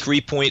pushing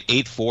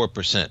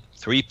 3.84%.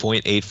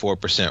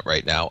 3.84%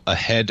 right now,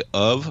 ahead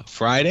of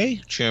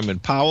Friday. Chairman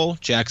Powell,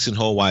 Jackson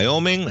Hole,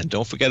 Wyoming. And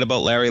don't forget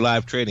about Larry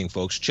Live Trading,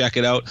 folks. Check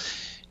it out.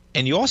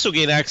 And you also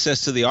gain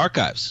access to the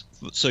archives.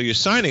 So you're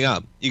signing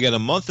up. You get a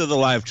month of the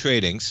live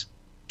tradings,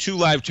 2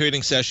 live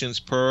trading sessions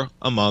per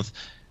a month.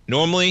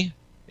 Normally,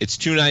 it's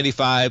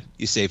 $295.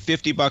 You save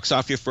 $50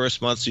 off your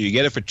first month, so you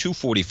get it for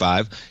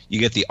 $245. You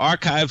get the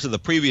archives of the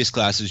previous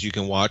classes you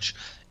can watch,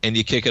 and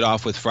you kick it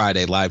off with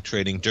Friday live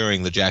trading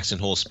during the Jackson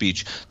Hole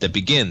speech that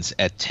begins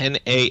at 10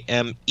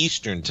 a.m.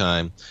 Eastern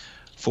Time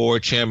for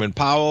Chairman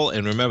Powell.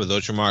 And remember,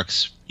 those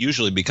remarks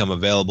usually become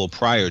available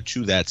prior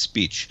to that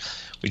speech.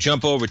 We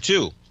jump over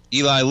to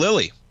Eli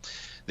Lilly.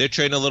 They're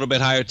trading a little bit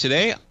higher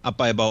today, up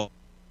by about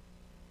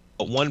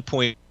 1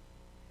 point.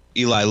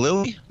 Eli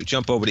Lilly. We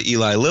jump over to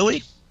Eli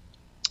Lilly.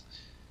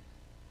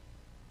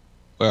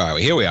 Where are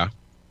we? Here we are.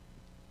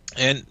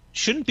 And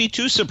shouldn't be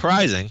too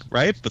surprising,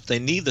 right? But they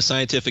need the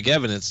scientific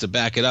evidence to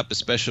back it up,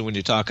 especially when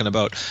you're talking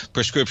about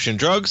prescription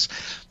drugs.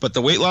 But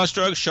the weight loss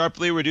drug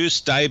sharply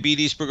reduced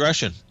diabetes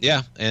progression.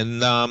 Yeah,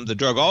 and the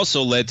drug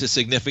also led to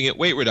significant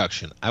weight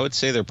reduction. I would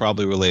say they're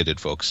probably related,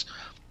 folks.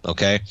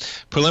 Okay.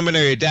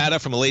 Preliminary data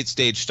from a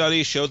late-stage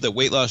study showed that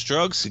weight loss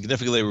drugs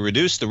significantly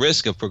reduced the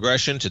risk of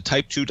progression to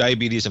type 2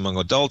 diabetes among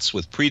adults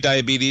with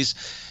prediabetes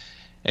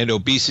and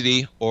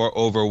obesity or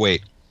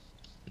overweight.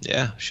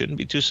 Yeah, shouldn't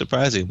be too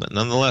surprising, but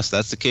nonetheless,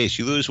 that's the case.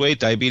 You lose weight,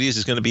 diabetes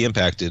is going to be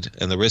impacted,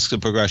 and the risk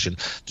of progression.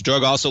 The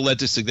drug also led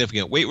to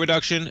significant weight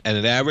reduction at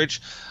an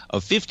average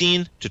of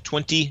 15 to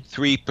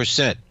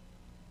 23%.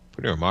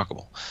 Pretty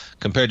remarkable.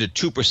 Compared to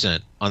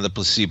 2% on the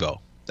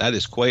placebo. That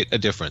is quite a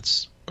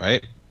difference,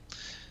 right?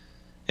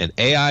 And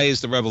AI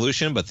is the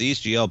revolution, but these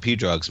GLP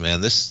drugs,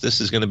 man, this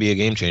is going to be a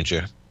game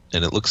changer.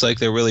 And it looks like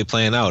they're really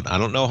playing out. I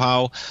don't know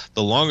how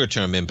the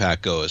longer-term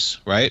impact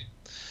goes, right?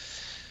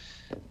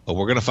 But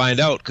we're going to find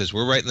out because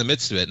we're right in the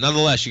midst of it.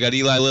 Nonetheless, you got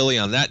Eli Lilly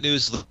on that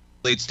news,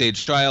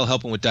 late-stage trial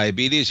helping with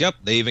diabetes. Yep,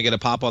 they even get a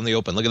pop on the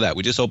open. Look at that.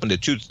 We just opened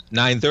at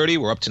 930.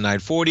 We're up to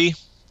 940.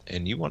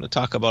 And you want to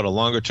talk about a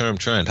longer-term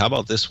trend. How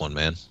about this one,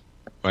 man?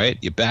 Right?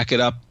 You back it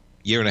up.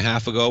 Year and a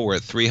half ago, we're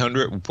at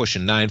 300. We're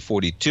pushing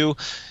 942.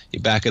 You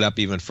back it up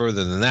even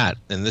further than that,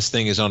 and this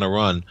thing is on a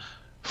run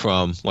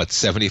from,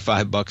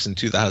 $75 in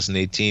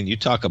 2018? You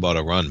talk about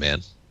a run,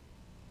 man.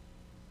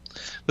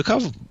 Look how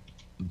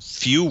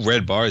few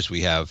red bars we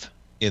have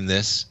in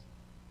this,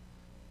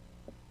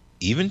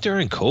 even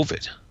during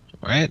COVID,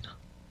 right?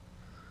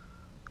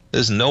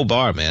 There's no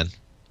bar, man.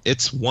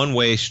 It's one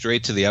way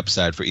straight to the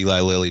upside for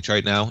Eli Lilly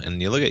right now.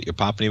 And you look at, you're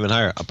popping even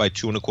higher, up by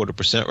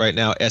 2.25% right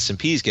now.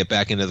 S&Ps get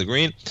back into the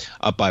green,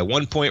 up by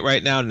 1 point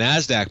right now.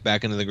 NASDAQ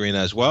back into the green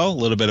as well. A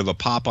little bit of a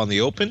pop on the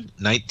open,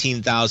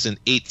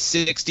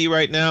 19,860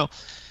 right now.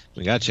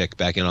 We got to check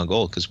back in on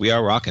gold because we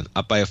are rocking,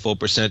 up by a full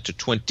percent to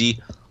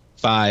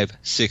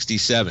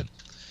 25.67.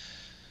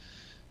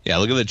 Yeah,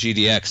 look at the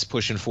GDX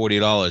pushing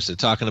 $40. They're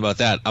talking about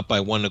that, up by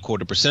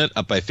 1.25%,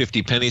 up by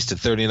 50 pennies to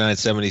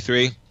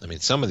 39.73. I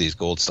mean, some of these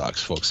gold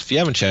stocks, folks, if you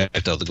haven't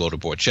checked out the Gold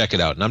Report, check it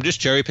out. And I'm just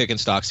cherry picking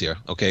stocks here,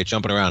 okay,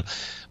 jumping around.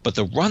 But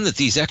the run that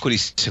these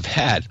equities have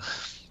had,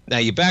 now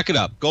you back it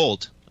up,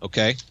 gold,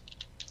 okay,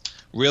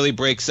 really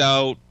breaks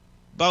out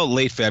about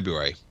late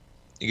February.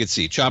 You can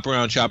see chop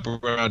around, chop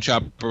around,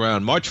 chop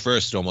around. March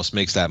 1st, it almost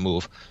makes that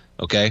move,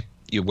 okay?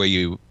 Where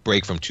you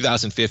break from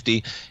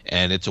 2,050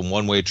 and it's a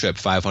one-way trip,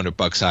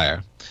 $500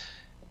 higher.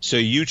 So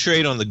you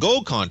trade on the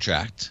gold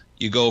contract,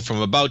 you go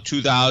from about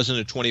 2,000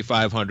 to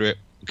 2,500,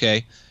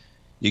 okay?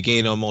 You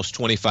gain almost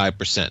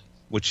 25%,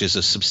 which is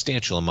a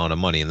substantial amount of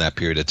money in that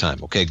period of time,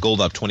 okay?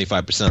 Gold up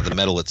 25% of the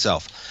metal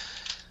itself.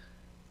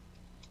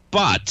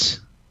 But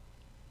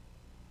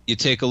you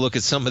take a look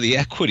at some of the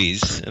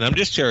equities, and I'm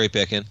just cherry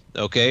picking,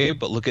 okay?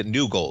 But look at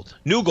New Gold.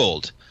 New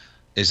Gold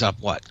is up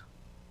what?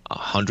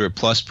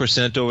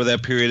 100+% over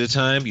that period of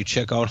time. You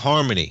check out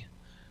Harmony,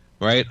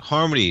 right?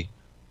 Harmony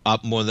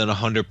up more than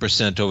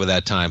 100% over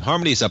that time.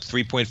 Harmony's up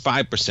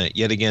 3.5%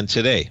 yet again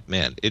today.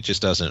 Man, it just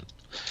doesn't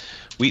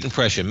Wheat and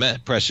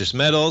precious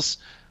metals,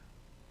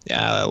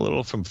 yeah, a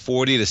little from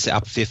 40 to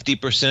up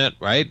 50%,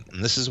 right?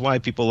 And this is why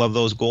people love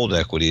those gold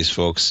equities,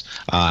 folks.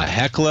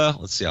 Hecla,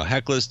 let's see how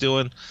Hecla's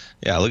doing.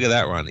 Yeah, look at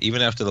that run.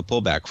 Even after the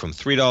pullback from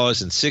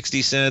 $3.60,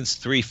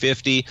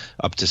 $3.50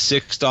 up to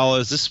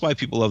 $6. This is why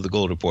people love the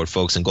gold report,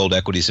 folks, and gold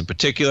equities in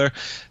particular.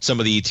 Some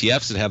of the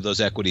ETFs that have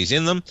those equities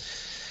in them.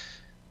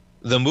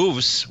 The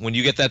moves, when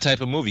you get that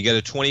type of move, you get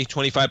a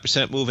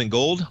 20-25% move in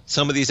gold.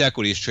 Some of these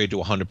equities trade to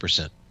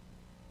 100%.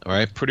 All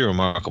right, pretty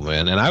remarkable,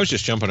 man. And I was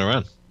just jumping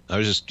around. I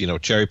was just,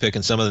 cherry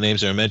picking some of the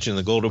names that are mentioned in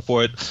the gold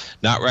report,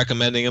 not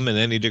recommending them in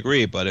any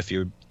degree. But if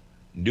you're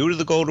new to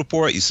the gold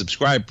report, you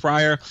subscribed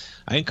prior,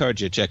 I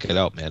encourage you to check it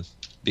out, man,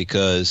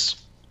 because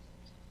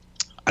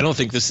I don't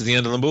think this is the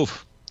end of the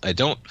move. I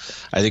don't.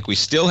 I think we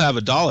still have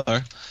a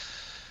dollar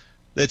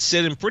that's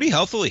sitting pretty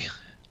healthy,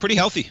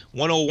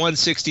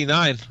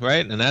 101.69,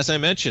 right? And as I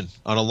mentioned,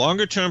 on a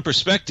longer term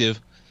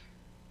perspective,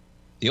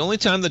 the only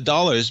time the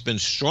dollar has been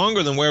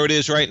stronger than where it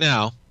is right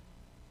now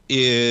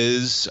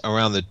is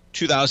around the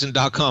 2000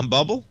 dot-com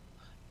bubble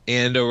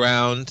and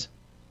around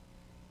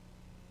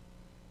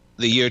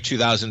the year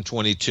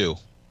 2022,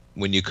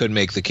 when you could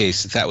make the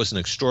case that was an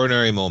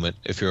extraordinary moment.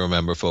 If you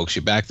remember, folks,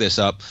 you back this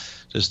up.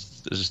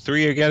 Does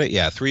 3-year get it?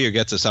 Yeah, 3-year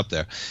gets us up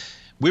there.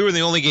 We were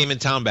the only game in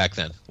town back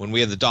then when we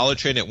had the dollar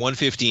trading at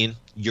 115.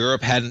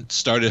 Europe hadn't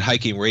started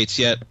hiking rates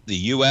yet. The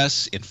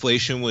U.S.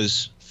 inflation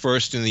was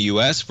first in the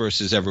U.S.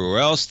 versus everywhere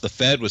else. The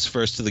Fed was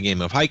first to the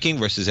game of hiking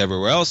versus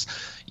everywhere else.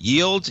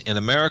 Yield in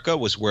America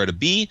was where to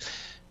be.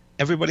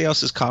 Everybody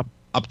else is caught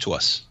up to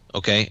us,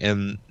 okay?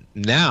 And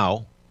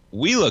now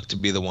we look to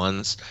be the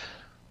ones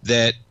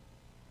that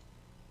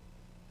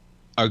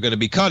are going to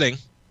be cutting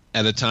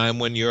at a time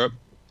when Europe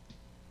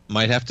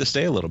might have to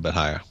stay a little bit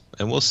higher.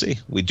 And we'll see.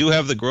 We do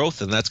have the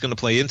growth, and that's going to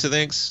play into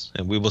things,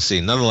 and we will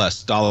see.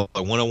 Nonetheless, dollar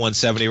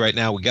 101.70 right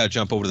now. We got to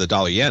jump over to the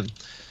dollar yen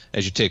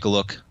as you take a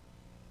look.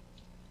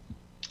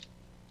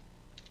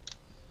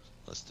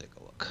 Let's take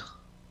a look.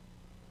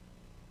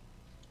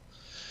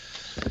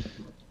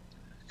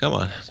 Come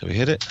on. Did we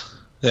hit it?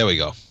 There we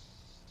go.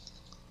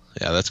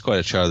 Yeah, that's quite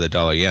a chart of the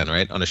dollar yen,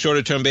 right? On a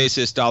shorter term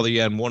basis, dollar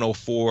yen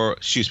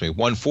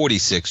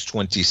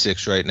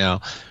 146.26 right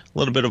now. A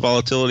little bit of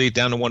volatility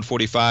down to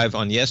 145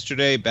 on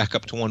yesterday, back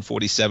up to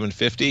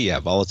 147.50. Yeah,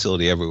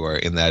 volatility everywhere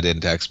in that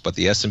index, but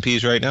the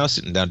S&P's right now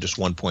sitting down just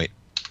 1 point.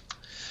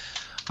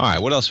 All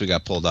right, what else we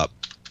got pulled up?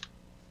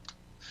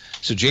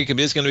 So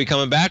Jacob is going to be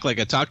coming back, like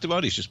I talked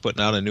about. He's just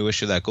putting out a new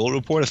issue of that gold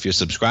report. If you're a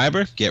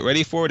subscriber, get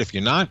ready for it. If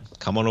you're not,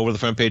 come on over to the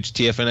front page of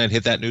TFNN,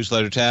 hit that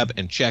newsletter tab,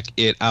 and check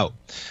it out.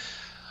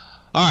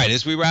 All right,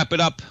 as we wrap it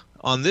up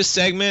on this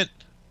segment,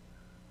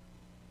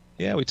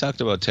 yeah, we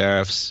talked about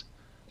tariffs,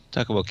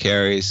 talk about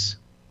carries.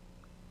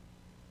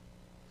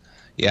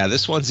 Yeah,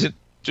 this one's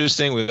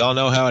interesting. We all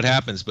know how it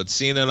happens, but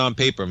seeing it on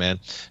paper, man,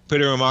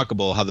 pretty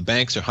remarkable how the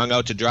banks are hung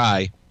out to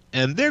dry,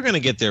 and they're going to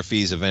get their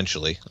fees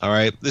eventually, all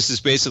right? This is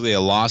basically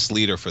a lost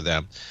leader for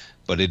them,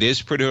 but it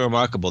is pretty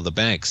remarkable. The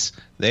banks,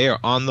 they are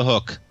on the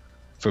hook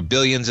for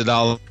billions of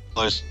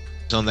dollars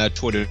on that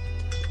Twitter,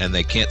 and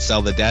they can't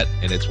sell the debt,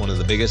 and it's one of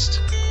the biggest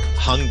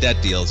hung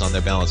debt deals on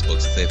their balance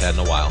books that they've had in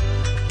a while.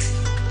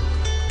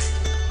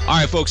 All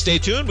right, folks, stay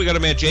tuned. We got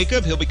our man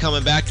Jacob. He'll be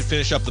coming back to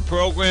finish up the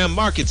program.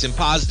 Markets in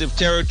positive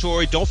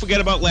territory. Don't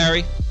forget about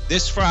Larry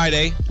this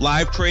Friday,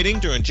 live trading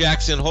during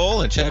Jackson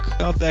Hole, and check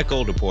out that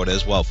gold report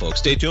as well, folks.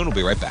 Stay tuned. We'll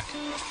be right back.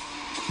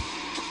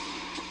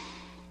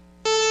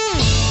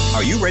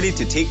 Are you ready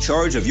to take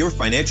charge of your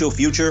financial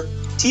future?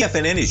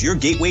 TFNN is your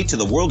gateway to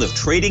the world of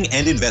trading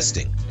and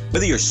investing.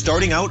 Whether you're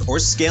starting out or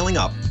scaling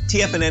up,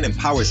 TFNN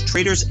empowers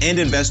traders and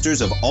investors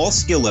of all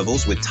skill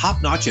levels with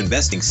top-notch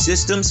investing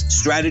systems,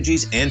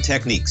 strategies, and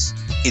techniques.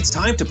 It's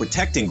time to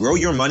protect and grow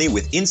your money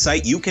with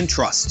insight you can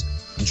trust.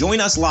 Join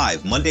us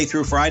live Monday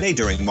through Friday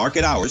during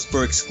market hours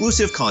for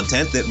exclusive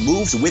content that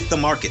moves with the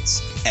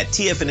markets. At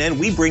TFNN,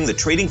 we bring the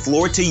trading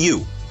floor to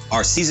you.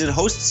 Our seasoned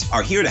hosts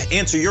are here to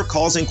answer your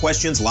calls and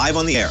questions live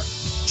on the air.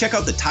 Check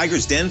out the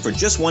Tiger's Den for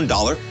just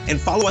 $1 and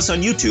follow us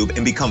on YouTube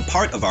and become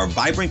part of our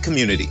vibrant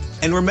community.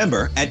 And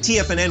remember, at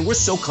TFNN, we're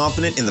so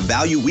confident in the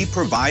value we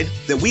provide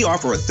that we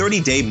offer a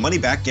 30-day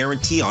money-back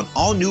guarantee on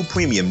all new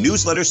premium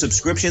newsletter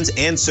subscriptions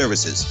and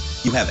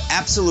services. You have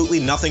absolutely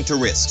nothing to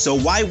risk, so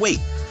why wait?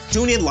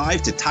 Tune in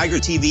live to Tiger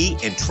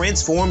TV and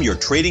transform your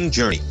trading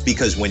journey,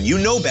 because when you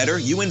know better,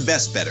 you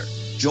invest better.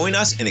 Join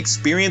us and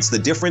experience the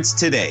difference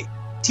today.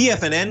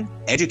 TFNN,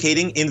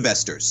 educating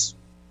investors.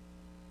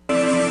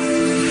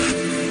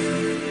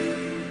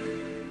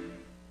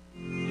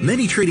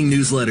 Many trading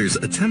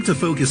newsletters attempt to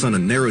focus on a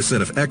narrow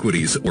set of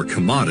equities or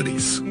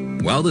commodities.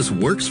 While this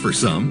works for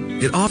some,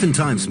 it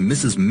oftentimes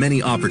misses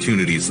many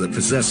opportunities that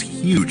possess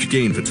huge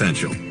gain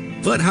potential.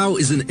 But how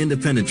is an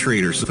independent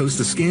trader supposed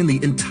to scan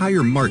the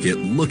entire market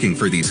looking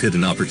for these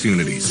hidden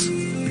opportunities?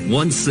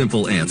 One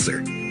simple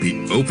answer: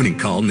 the Opening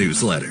Call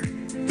newsletter.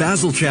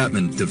 Basil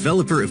Chapman,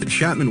 developer of the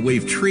Chapman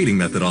Wave trading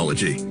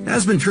methodology,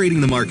 has been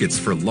trading the markets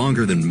for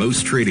longer than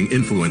most trading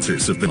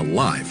influencers have been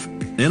alive.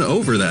 And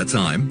over that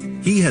time,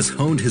 He has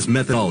honed his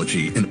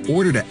methodology in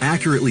order to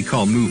accurately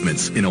call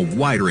movements in a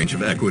wide range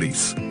of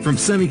equities, from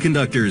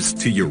semiconductors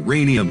to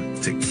uranium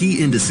to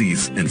key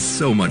indices and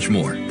so much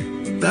more.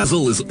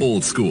 Basil is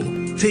old school,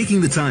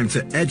 taking the time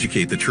to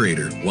educate the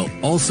trader while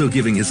also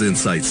giving his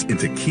insights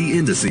into key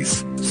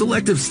indices,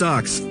 selective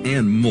stocks,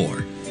 and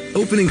more.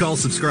 Opening call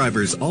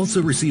subscribers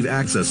also receive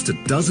access to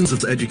dozens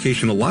of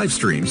educational live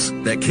streams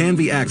that can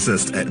be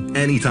accessed at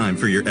any time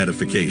for your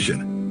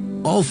edification.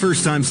 All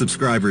first-time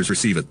subscribers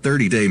receive a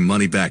 30-day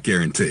money-back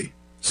guarantee.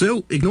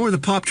 So ignore the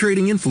pop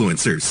trading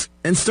influencers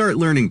and start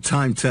learning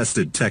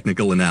time-tested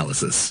technical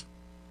analysis.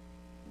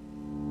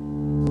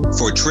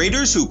 For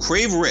traders who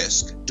crave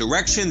risk,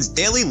 Direxion's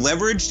daily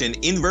leveraged and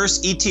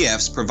inverse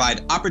ETFs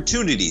provide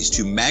opportunities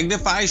to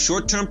magnify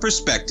short-term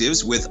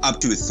perspectives with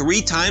up to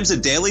 3 times a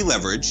daily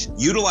leverage,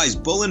 utilize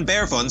bull and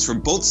bear funds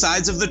from both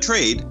sides of the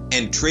trade,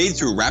 and trade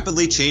through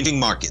rapidly changing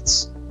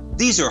markets.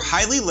 These are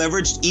highly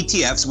leveraged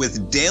ETFs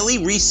with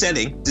daily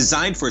resetting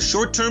designed for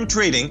short-term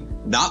trading,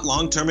 not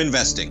long-term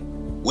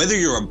investing. Whether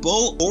you're a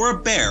bull or a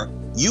bear,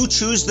 you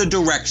choose the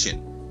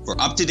Direxion. For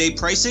up-to-date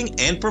pricing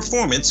and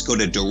performance, go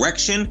to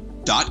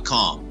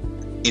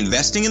Direxion.com.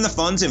 Investing in the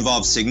funds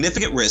involves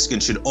significant risk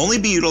and should only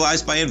be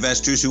utilized by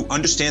investors who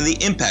understand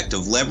the impact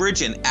of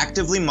leverage and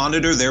actively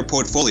monitor their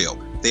portfolio.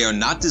 They are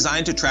not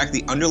designed to track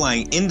the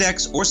underlying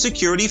index or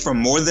security for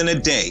more than a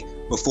day.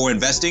 Before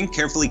investing,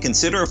 carefully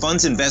consider a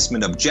fund's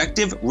investment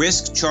objective,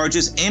 risk,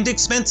 charges, and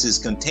expenses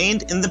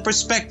contained in the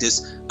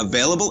prospectus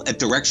available at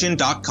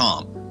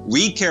Direxion.com.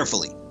 Read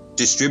carefully.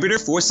 Distributor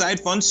Foreside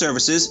Fund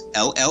Services,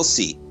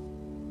 LLC.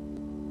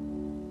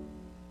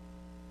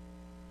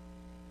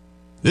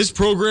 This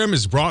program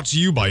is brought to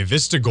you by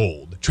Vista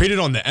Gold, traded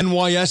on the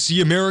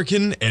NYSE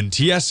American and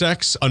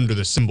TSX under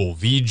the symbol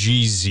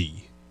VGZ.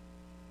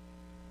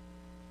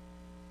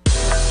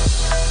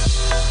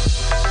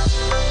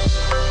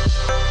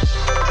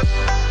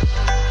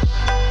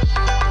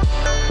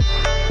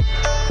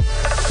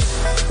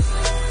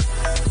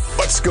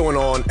 What's going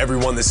on,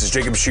 everyone? This is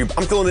Jacob Shoup.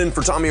 I'm filling in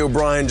for Tommy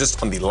O'Brien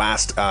just on the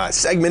last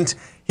segment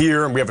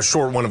here. We have a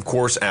short one, of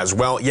course, as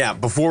well. Yeah,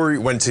 before we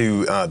went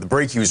to the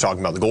break, he was talking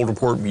about the gold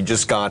report. We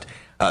just got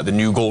the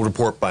new gold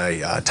report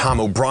by Tom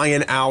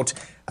O'Brien out.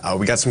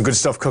 We got some good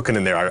stuff cooking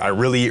in there. I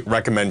really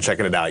recommend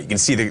checking it out. You can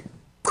see the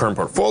current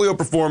portfolio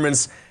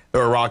performance that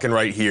we're rocking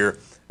right here.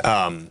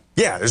 Yeah,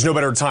 there's no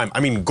better time. I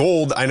mean,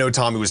 gold, I know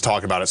Tommy was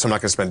talking about it, so I'm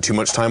not going to spend too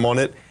much time on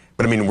it.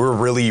 But I mean,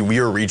 we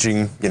are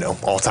reaching,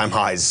 all-time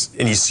highs.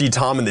 And you see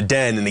Tom in the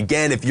den. And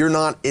again, if you're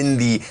not in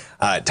the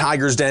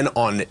Tiger's Den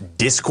on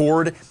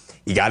Discord,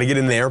 you got to get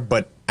in there.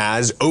 But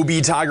as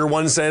OB Tiger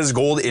 1 says,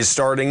 gold is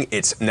starting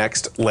its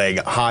next leg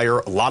higher.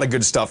 A lot of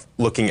good stuff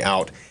looking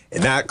out.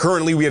 And that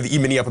currently we have the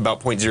E-mini up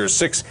about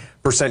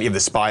 0.06%. You have the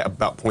SPY up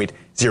about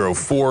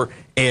 0.04.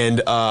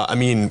 And I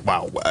mean,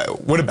 wow,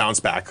 what a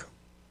bounce back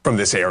from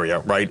this area,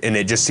 right? And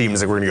it just seems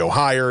like we're going to go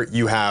higher.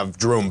 You have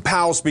Jerome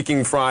Powell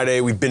speaking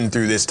Friday. We've been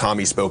through this.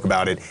 Tommy spoke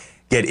about it.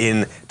 Get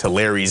in to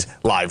Larry's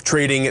live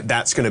trading.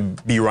 That's going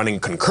to be running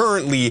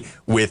concurrently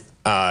with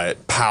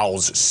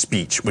Powell's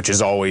speech, which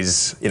is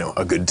always,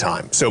 a good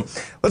time. So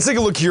let's take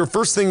a look here.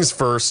 First things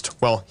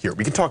first. Well, here,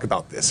 we can talk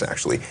about this,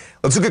 actually.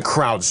 Let's look at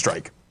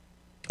CrowdStrike.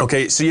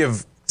 Okay, so you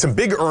have some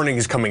big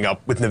earnings coming up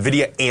with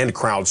NVIDIA and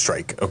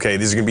CrowdStrike. Okay,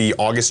 this is going to be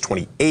August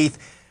 28th.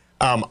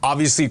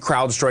 Obviously,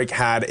 CrowdStrike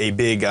had a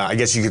big, I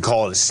guess you could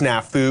call it a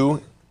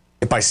snafu.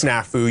 If by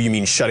snafu, you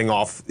mean shutting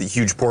off a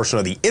huge portion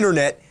of the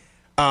internet.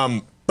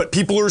 But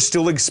people are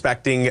still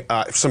expecting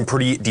some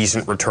pretty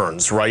decent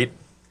returns, right?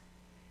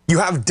 You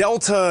have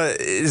Delta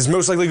is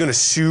most likely going to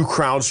sue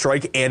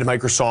CrowdStrike and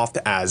Microsoft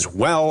as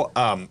well.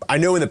 I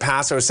know in the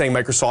past I was saying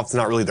Microsoft's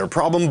not really their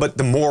problem, but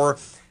the more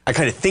I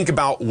kind of think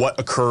about what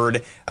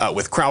occurred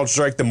with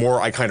CrowdStrike, the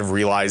more I kind of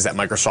realize that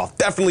Microsoft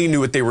definitely knew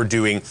what they were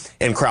doing,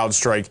 and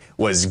CrowdStrike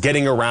was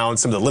getting around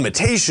some of the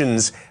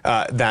limitations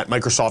that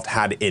Microsoft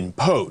had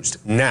imposed.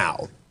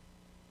 Now,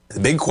 the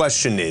big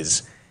question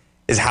is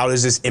how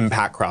does this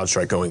impact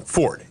CrowdStrike going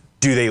forward?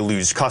 Do they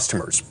lose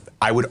customers?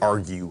 I would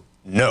argue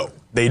no,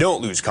 they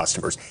don't lose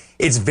customers.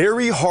 It's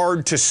very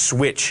hard to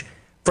switch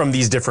from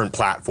these different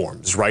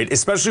platforms, right?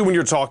 Especially when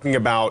you're talking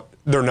about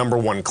their number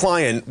one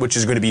client, which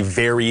is going to be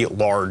very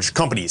large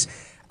companies.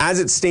 As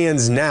it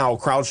stands now,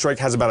 CrowdStrike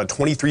has about a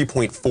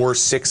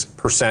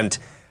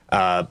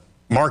 23.46%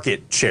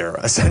 market share,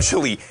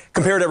 essentially,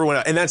 compared to everyone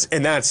else.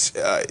 And that's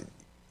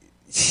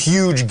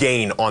huge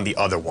gain on the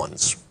other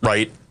ones,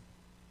 right?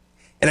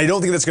 And I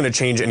don't think that's going to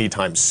change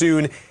anytime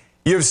soon.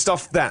 You have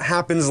stuff that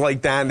happens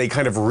like that, and they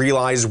kind of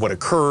realize what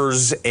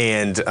occurs,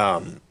 and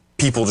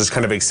people just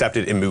kind of accept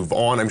it and move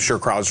on. I'm sure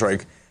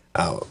CrowdStrike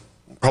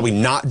probably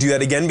not do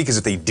that again, because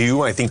if they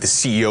do, I think the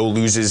CEO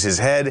loses his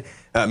head,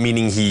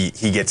 meaning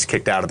he gets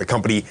kicked out of the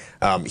company.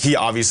 He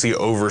obviously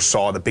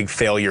oversaw the big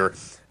failure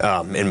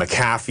in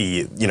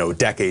McAfee,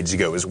 decades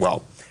ago as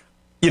well.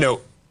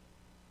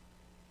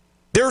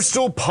 They're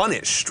still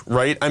punished,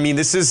 right? I mean,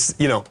 this is,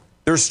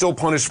 they're still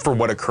punished for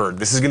what occurred.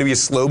 This is going to be a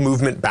slow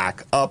movement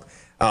back up,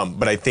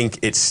 but I think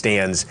it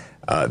stands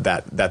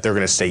that they're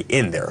going to stay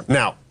in there.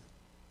 Now,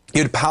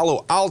 You had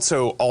Palo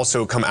Alto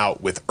also come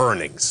out with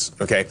earnings,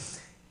 okay?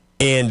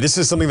 And this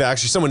is something that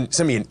actually someone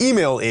sent me an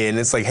email in.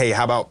 It's like, hey,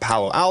 how about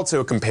Palo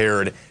Alto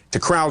compared to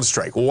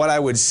CrowdStrike? Well, what I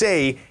would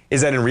say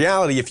is that in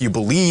reality, if you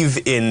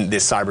believe in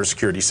this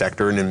cybersecurity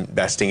sector and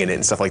investing in it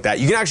and stuff like that,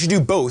 you can actually do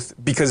both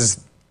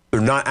because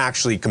they're not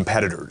actually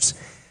competitors.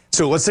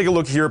 So let's take a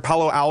look here.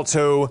 Palo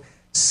Alto,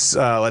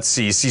 let's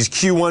see, sees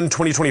Q1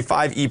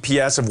 2025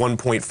 EPS of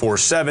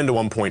 1.47 to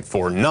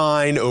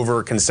 1.49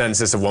 over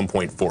consensus of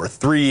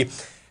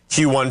 1.43.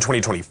 Q1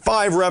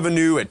 2025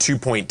 revenue at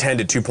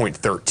 2.10 to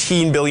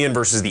 2.13 billion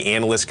versus the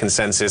analyst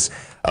consensus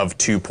of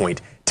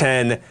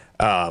 2.10.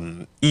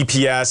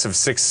 EPS of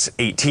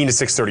 6.18 to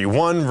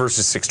 6.31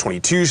 versus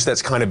 6.22, so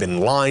that's kind of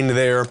in line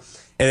there.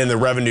 And then the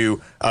revenue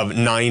of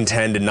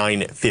 9.10 to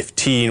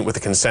 9.15 with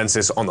a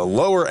consensus on the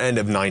lower end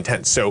of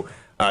 9.10. So,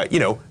 you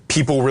know,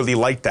 people really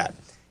like that.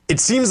 It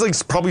seems like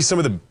probably some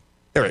of the,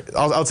 all right,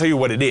 I'll tell you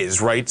what it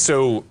is, right?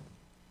 So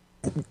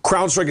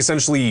CrowdStrike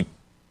essentially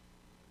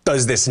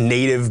does this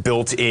native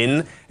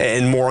built-in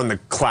and more on the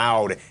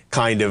cloud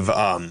kind of,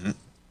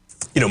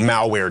 you know,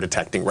 malware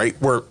detecting, right?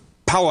 Where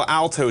Palo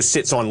Alto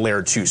sits on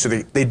layer 2. So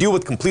they deal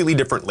with completely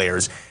different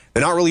layers.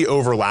 They're not really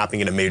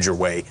overlapping in a major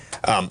way.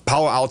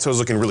 Palo Alto is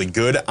looking really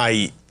good.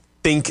 I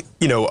think,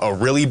 you know, a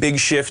really big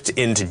shift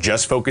into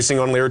just focusing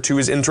on layer 2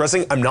 is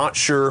interesting. I'm not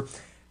sure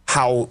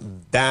how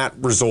that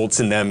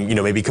results in them, you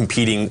know, maybe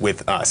competing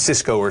with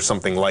Cisco or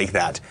something like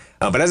that.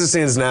 But as it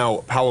stands now,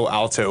 Palo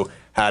Alto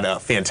had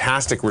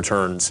fantastic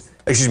returns,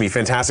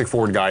 fantastic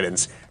forward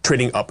guidance,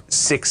 trading up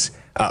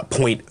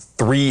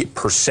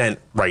 6.3%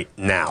 right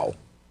now.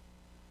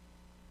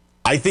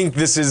 I think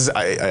this is,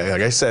 like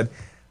I said,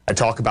 I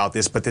talk about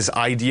this, but this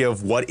idea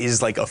of what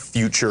is like a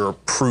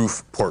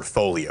future-proof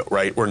portfolio,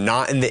 right? We're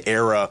not in the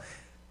era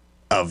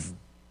of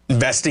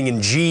investing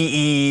in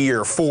GE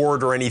or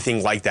Ford or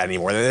anything like that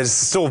anymore. It's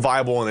still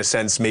viable in a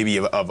sense maybe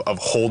of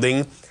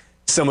holding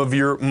some of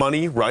your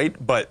money, right?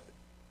 But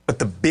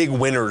the big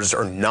winners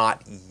are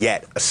not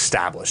yet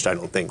established, I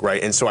don't think,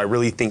 right? And so I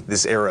really think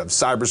this era of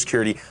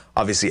cybersecurity,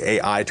 obviously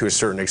AI to a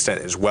certain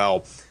extent as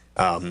well.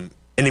 And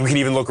then we can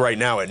even look right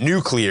now at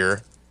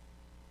nuclear.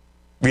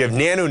 We have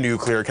nano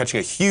nuclear catching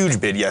a huge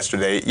bid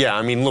yesterday. Yeah,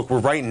 I mean, look,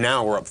 right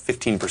now we're up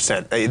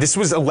 15%. This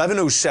was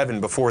 11.07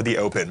 before the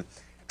open,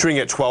 trading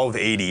at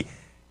 12.80.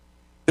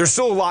 There's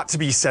still a lot to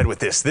be said with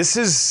this. This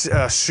is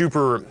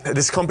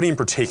this company in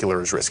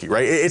particular is risky,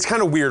 right? It's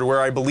kind of weird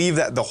where I believe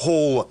that the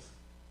whole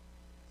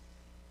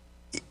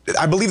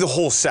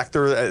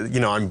sector, you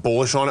know, I'm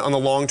bullish on it on the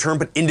long term,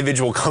 but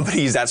individual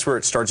companies, that's where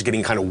it starts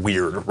getting kind of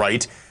weird,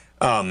 right?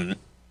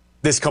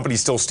 This company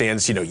still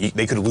stands, you know,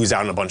 they could lose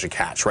out on a bunch of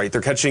cash, right?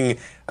 They're catching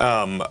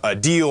a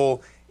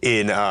deal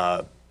in,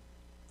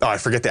 I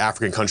forget the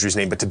African country's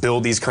name, but to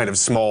build these kind of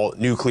small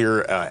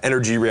nuclear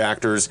energy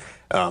reactors.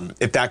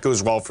 If that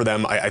goes well for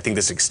them, I think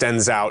this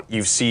extends out.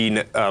 You've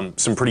seen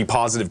some pretty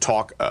positive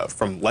talk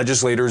from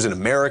legislators in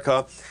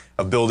America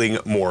of building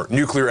more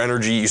nuclear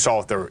energy. You saw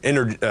with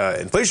the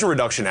Inflation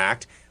Reduction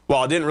Act,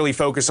 while it didn't really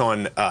focus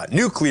on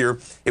nuclear,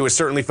 it was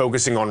certainly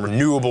focusing on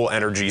renewable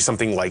energy,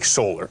 something like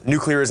solar.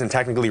 Nuclear isn't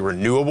technically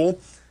renewable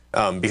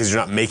because you're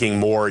not making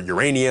more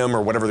uranium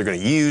or whatever they're going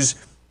to use.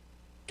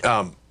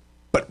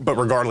 But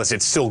regardless,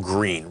 it's still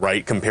green,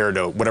 right, compared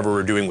to whatever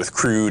we're doing with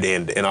crude,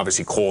 and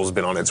obviously coal's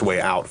been on its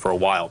way out for a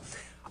while.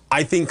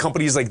 I think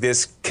companies like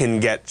this can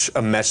get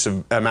a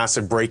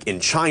massive break in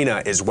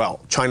China as well.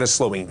 China's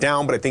slowing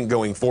down, but I think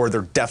going forward,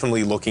 they're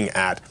definitely looking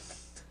at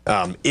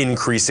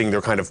increasing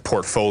their kind of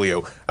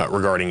portfolio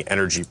regarding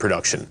energy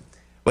production.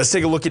 Let's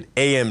take a look at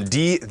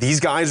AMD. These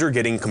guys are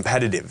getting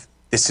competitive.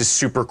 This is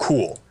super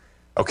cool.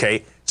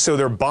 Okay, so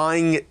they're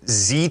buying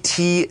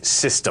ZT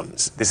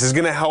Systems. This is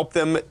going to help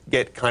them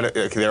get kind of,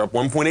 they're up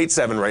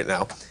 1.87 right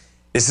now.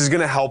 This is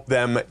going to help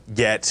them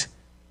get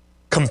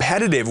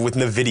competitive with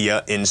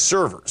NVIDIA in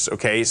servers.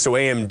 Okay, so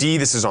AMD,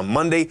 this is on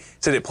Monday,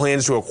 said it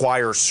plans to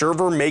acquire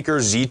server maker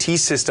ZT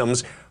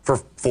Systems for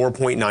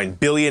 $4.9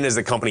 billion as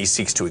the company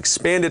seeks to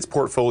expand its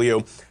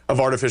portfolio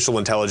of artificial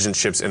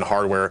intelligence chips and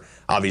hardware,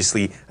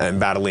 obviously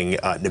battling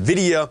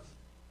NVIDIA.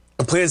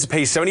 It plans to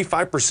pay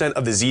 75%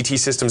 of the ZT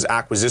Systems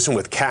acquisition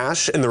with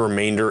cash and the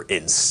remainder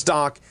in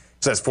stock.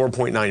 So that's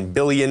 $4.9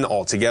 billion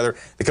altogether.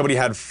 The company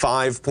had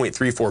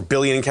 $5.34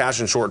 billion in cash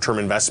and short-term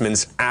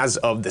investments as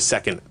of the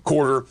second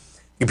quarter.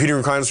 Computing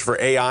requirements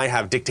for AI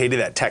have dictated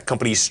that tech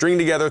companies string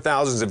together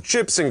thousands of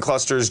chips and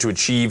clusters to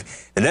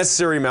achieve the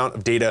necessary amount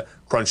of data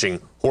crunching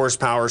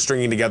horsepower.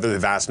 Stringing together the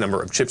vast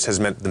number of chips has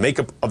meant the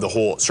makeup of the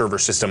whole server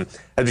system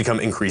has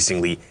become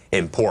increasingly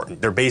important.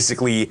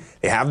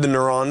 They have the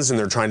neurons and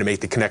they're trying to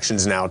make the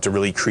connections now to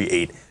really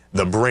create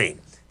the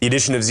brain. The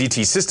addition of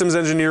ZT Systems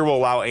Engineer will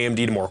allow AMD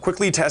to more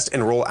quickly test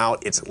and roll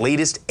out its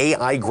latest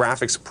AI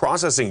graphics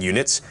processing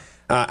units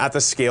at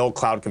the scale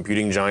cloud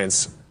computing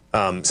giants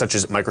such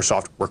as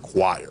Microsoft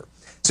require.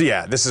 So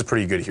yeah, this is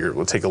pretty good here.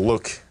 We'll take a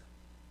look.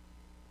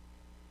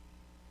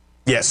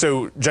 Yeah,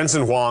 so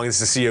Jensen Huang,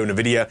 this is the CEO of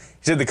NVIDIA, he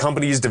said the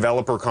company's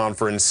developer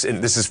conference,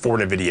 and this is for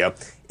NVIDIA,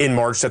 in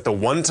March that the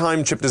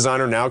one-time chip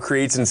designer now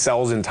creates and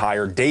sells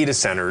entire data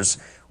centers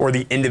or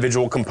the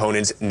individual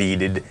components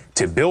needed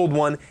to build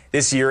one.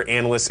 This year,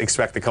 analysts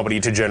expect the company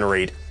to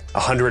generate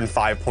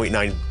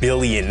 $105.9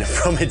 billion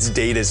from its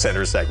data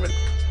center segment.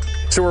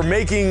 So we're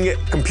making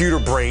computer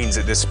brains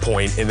at this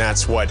point, and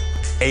that's what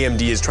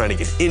AMD is trying to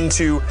get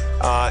into,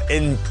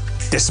 and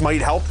this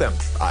might help them.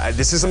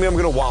 This is something I'm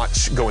going to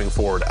watch going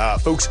forward.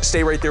 Folks,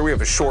 stay right there. We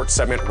have a short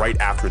segment right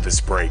after this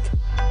break.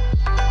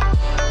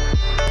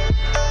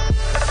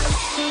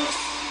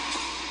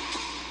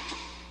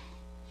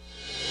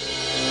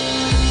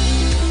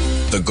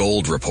 The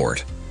Gold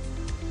Report.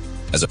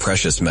 As a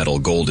precious metal,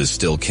 gold is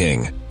still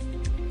king.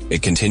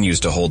 It continues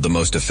to hold the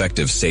most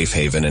effective safe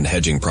haven and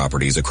hedging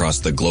properties across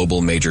the global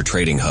major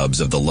trading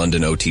hubs of the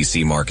London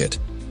OTC market,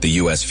 the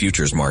U.S.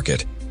 futures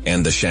market,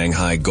 and the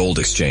Shanghai Gold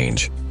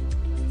Exchange.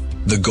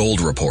 The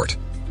Gold Report.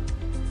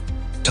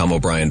 Tom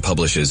O'Brien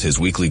publishes his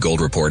weekly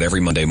gold report every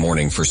Monday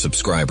morning for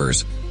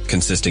subscribers,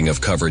 consisting of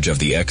coverage of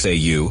the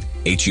XAU,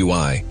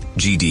 HUI,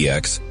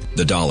 GDX,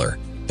 the dollar,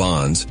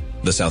 bonds,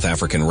 the South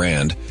African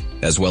rand,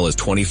 as well as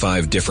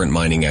 25 different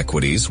mining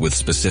equities with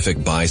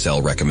specific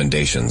buy-sell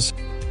recommendations.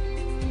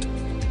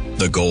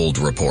 The Gold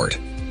Report.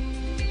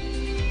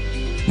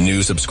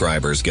 New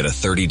subscribers get a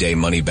 30-day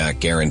money-back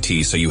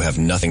guarantee, so you have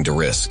nothing to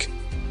risk.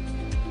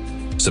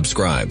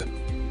 Subscribe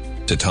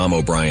to Tom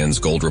O'Brien's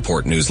Gold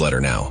Report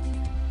newsletter now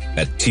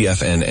at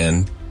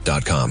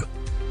TFNN.com.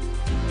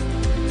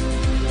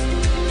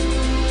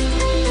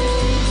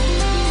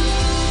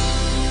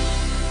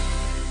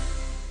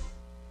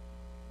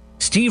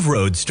 Steve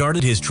Rhodes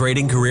started his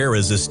trading career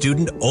as a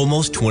student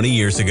almost 20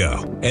 years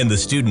ago, and the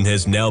student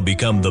has now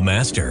become the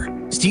master.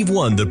 Steve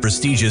won the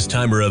prestigious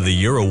Timer of the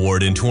Year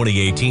award in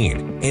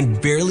 2018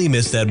 and barely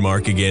missed that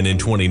mark again in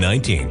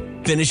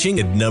 2019, finishing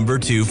at number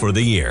 2 for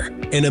the year.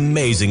 An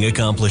amazing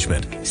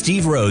accomplishment.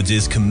 Steve Rhodes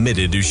is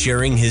committed to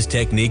sharing his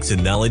techniques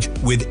and knowledge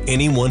with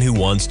anyone who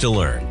wants to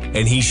learn,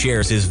 and he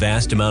shares his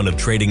vast amount of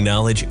trading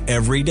knowledge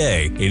every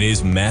day in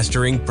his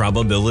Mastering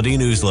Probability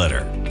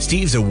newsletter.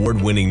 Steve's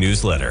award-winning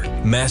newsletter,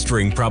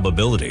 Mastering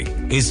Probability,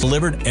 is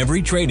delivered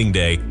every trading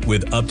day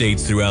with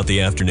updates throughout the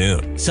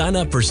afternoon. Sign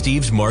up for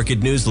Steve's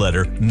market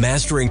newsletter,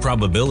 Mastering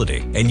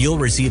Probability, and you'll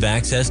receive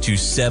access to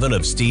 7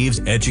 of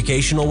Steve's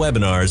educational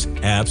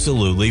webinars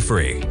absolutely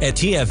free. At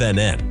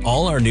TFNN,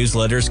 all our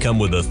newsletters come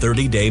with a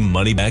 30-day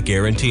money-back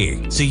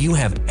guarantee, so you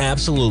have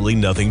absolutely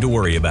nothing to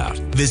worry about.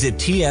 Visit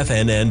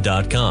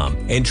TFNN.com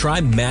and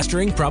try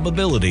Mastering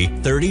Probability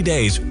 30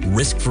 days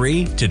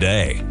risk-free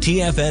today.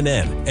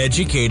 TFNN,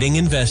 educating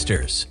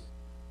investors.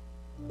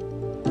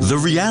 The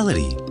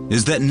reality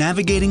is that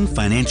navigating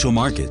financial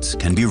markets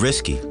can be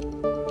risky.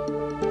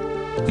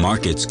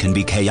 Markets can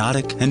be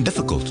chaotic and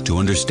difficult to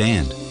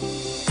understand.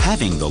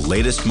 Having the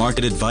latest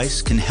market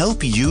advice can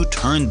help you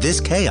turn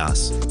this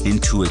chaos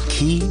into a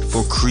key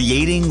for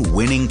creating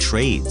winning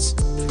trades.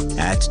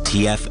 At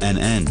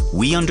TFNN,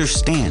 we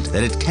understand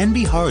that it can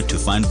be hard to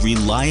find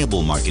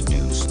reliable market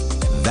news.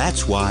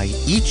 That's why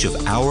each of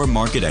our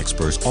market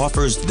experts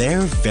offers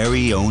their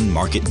very own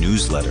market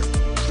newsletter,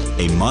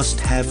 a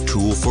must-have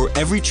tool for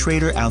every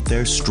trader out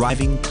there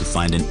striving to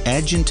find an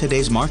edge in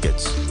today's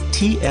markets.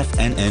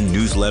 TFNN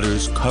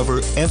newsletters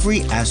cover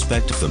every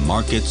aspect of the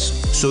markets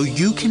so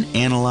you can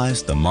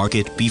analyze the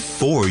market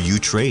before you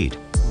trade.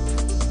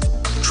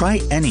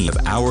 Try any of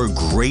our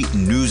great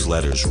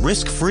newsletters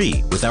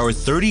risk-free with our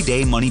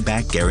 30-day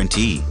money-back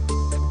guarantee.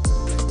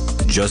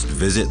 Just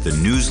visit the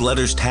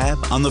Newsletters tab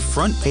on the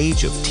front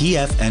page of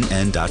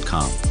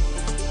TFNN.com.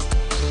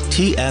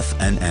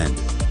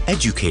 TFNN,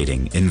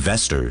 educating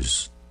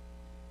investors.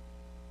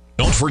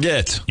 Don't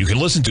forget, you can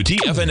listen to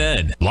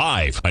TFNN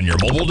live on your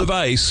mobile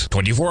device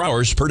 24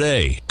 hours per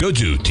day. Go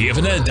to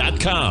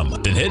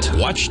TFNN.com, then hit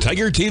Watch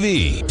Tiger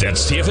TV.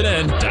 That's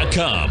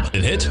TFNN.com,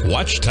 then hit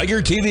Watch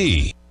Tiger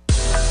TV.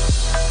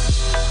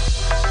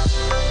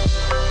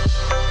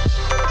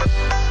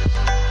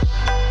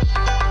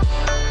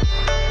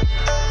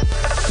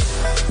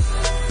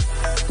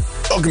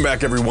 Welcome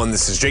back, everyone.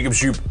 This is Jacob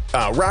Shoup,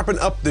 wrapping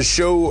up the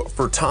show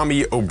for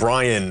Tommy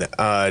O'Brien.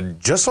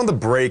 Just on the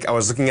break, I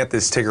was looking at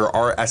this ticker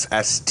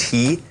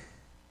RSST.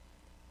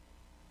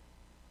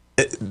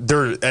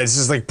 This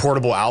is like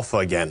portable alpha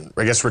again.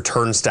 I guess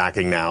return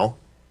stacking now.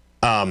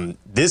 You're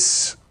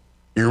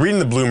reading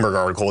the Bloomberg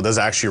article. It does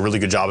actually a really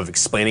good job of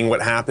explaining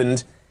what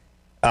happened.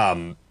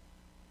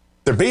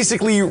 They're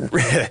basically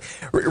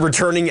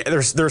returning,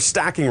 they're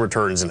stacking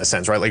returns in a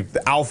sense, right? Like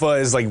the alpha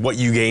is like what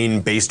you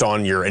gain based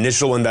on your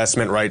initial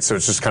investment, right? So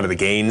it's just kind of the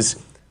gains.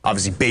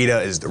 Obviously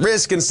beta is the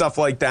risk and stuff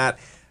like that.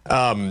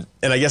 And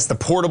I guess the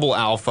portable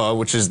alpha,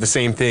 which is the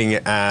same thing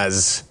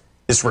as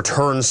this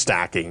return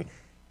stacking,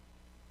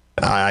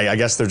 I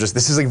guess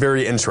this is like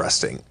very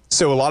interesting.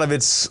 So a lot of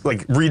it's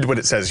like, read what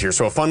it says here.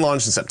 So a fund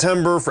launched in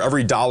September. For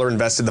every dollar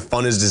invested, the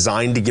fund is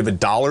designed to give a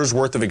dollar's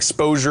worth of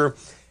exposure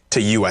to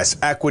U.S.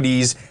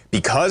 equities.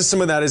 Because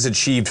some of that is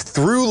achieved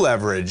through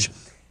leverage,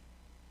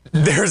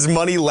 there's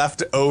money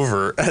left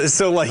over.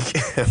 So like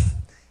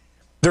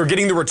they're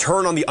getting the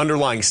return on the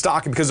underlying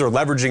stock because they're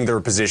leveraging their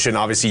position.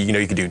 Obviously, you know,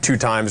 you could do 2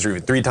 times or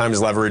even 3 times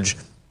leverage.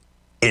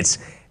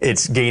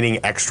 It's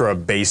gaining extra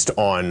based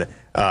on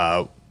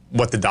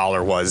what the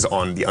dollar was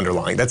on the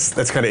underlying.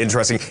 That's kind of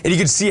interesting. And you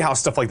can see how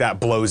stuff like that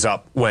blows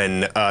up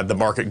when the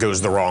market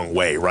goes the wrong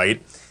way,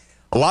 right?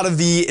 A lot of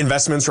the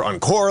investments are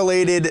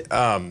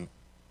uncorrelated.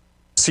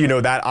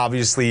 So, that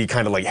obviously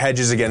kind of like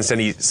hedges against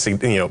any,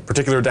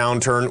 particular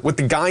downturn. What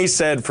the guy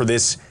said for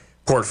this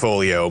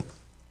portfolio,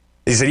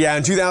 he said, yeah,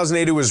 in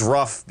 2008 it was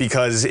rough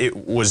because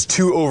it was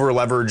too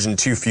over-leveraged and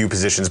too few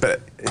positions.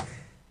 But,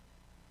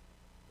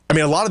 I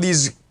mean, a lot of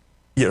these,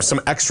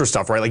 some extra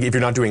stuff, right? Like if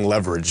you're not doing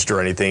leveraged or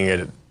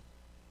anything,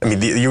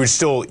 you would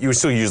still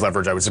use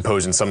leverage, I would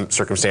suppose, in some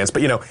circumstance.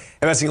 But,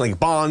 investing like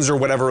bonds or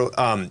whatever,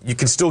 you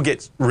can still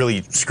get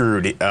really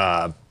screwed,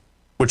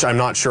 which I'm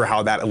not sure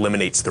how that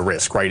eliminates the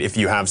risk, right? If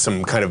you have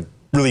some kind of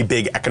really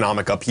big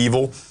economic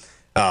upheaval,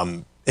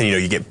 and,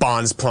 you get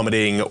bonds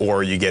plummeting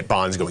or you get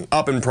bonds going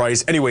up in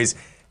price. Anyways,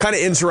 kind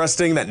of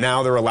interesting that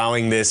now they're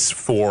allowing this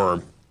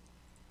for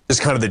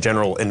just kind of the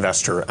general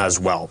investor as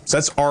well. So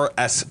that's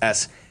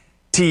RSST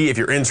if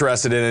you're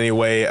interested in any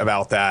way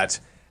about that.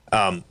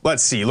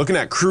 Let's see, looking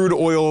at crude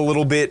oil a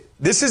little bit.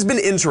 This has been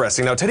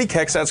interesting. Now, Teddy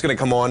Kekstat's going to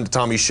come on to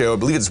Tommy's show. I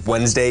believe it's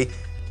Wednesday.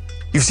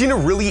 You've seen a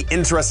really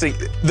interesting...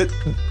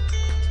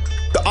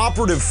 The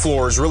operative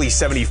floor is really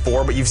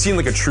 74, but you've seen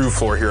like a true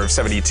floor here of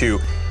 72.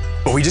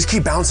 But we just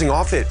keep bouncing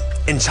off it.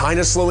 And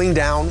China's slowing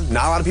down.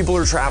 Not a lot of people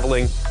are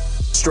traveling.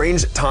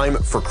 Strange time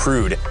for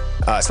crude,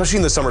 especially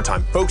in the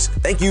summertime. Folks,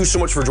 thank you so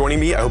much for joining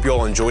me. I hope you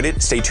all enjoyed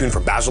it. Stay tuned for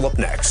Basil up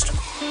next.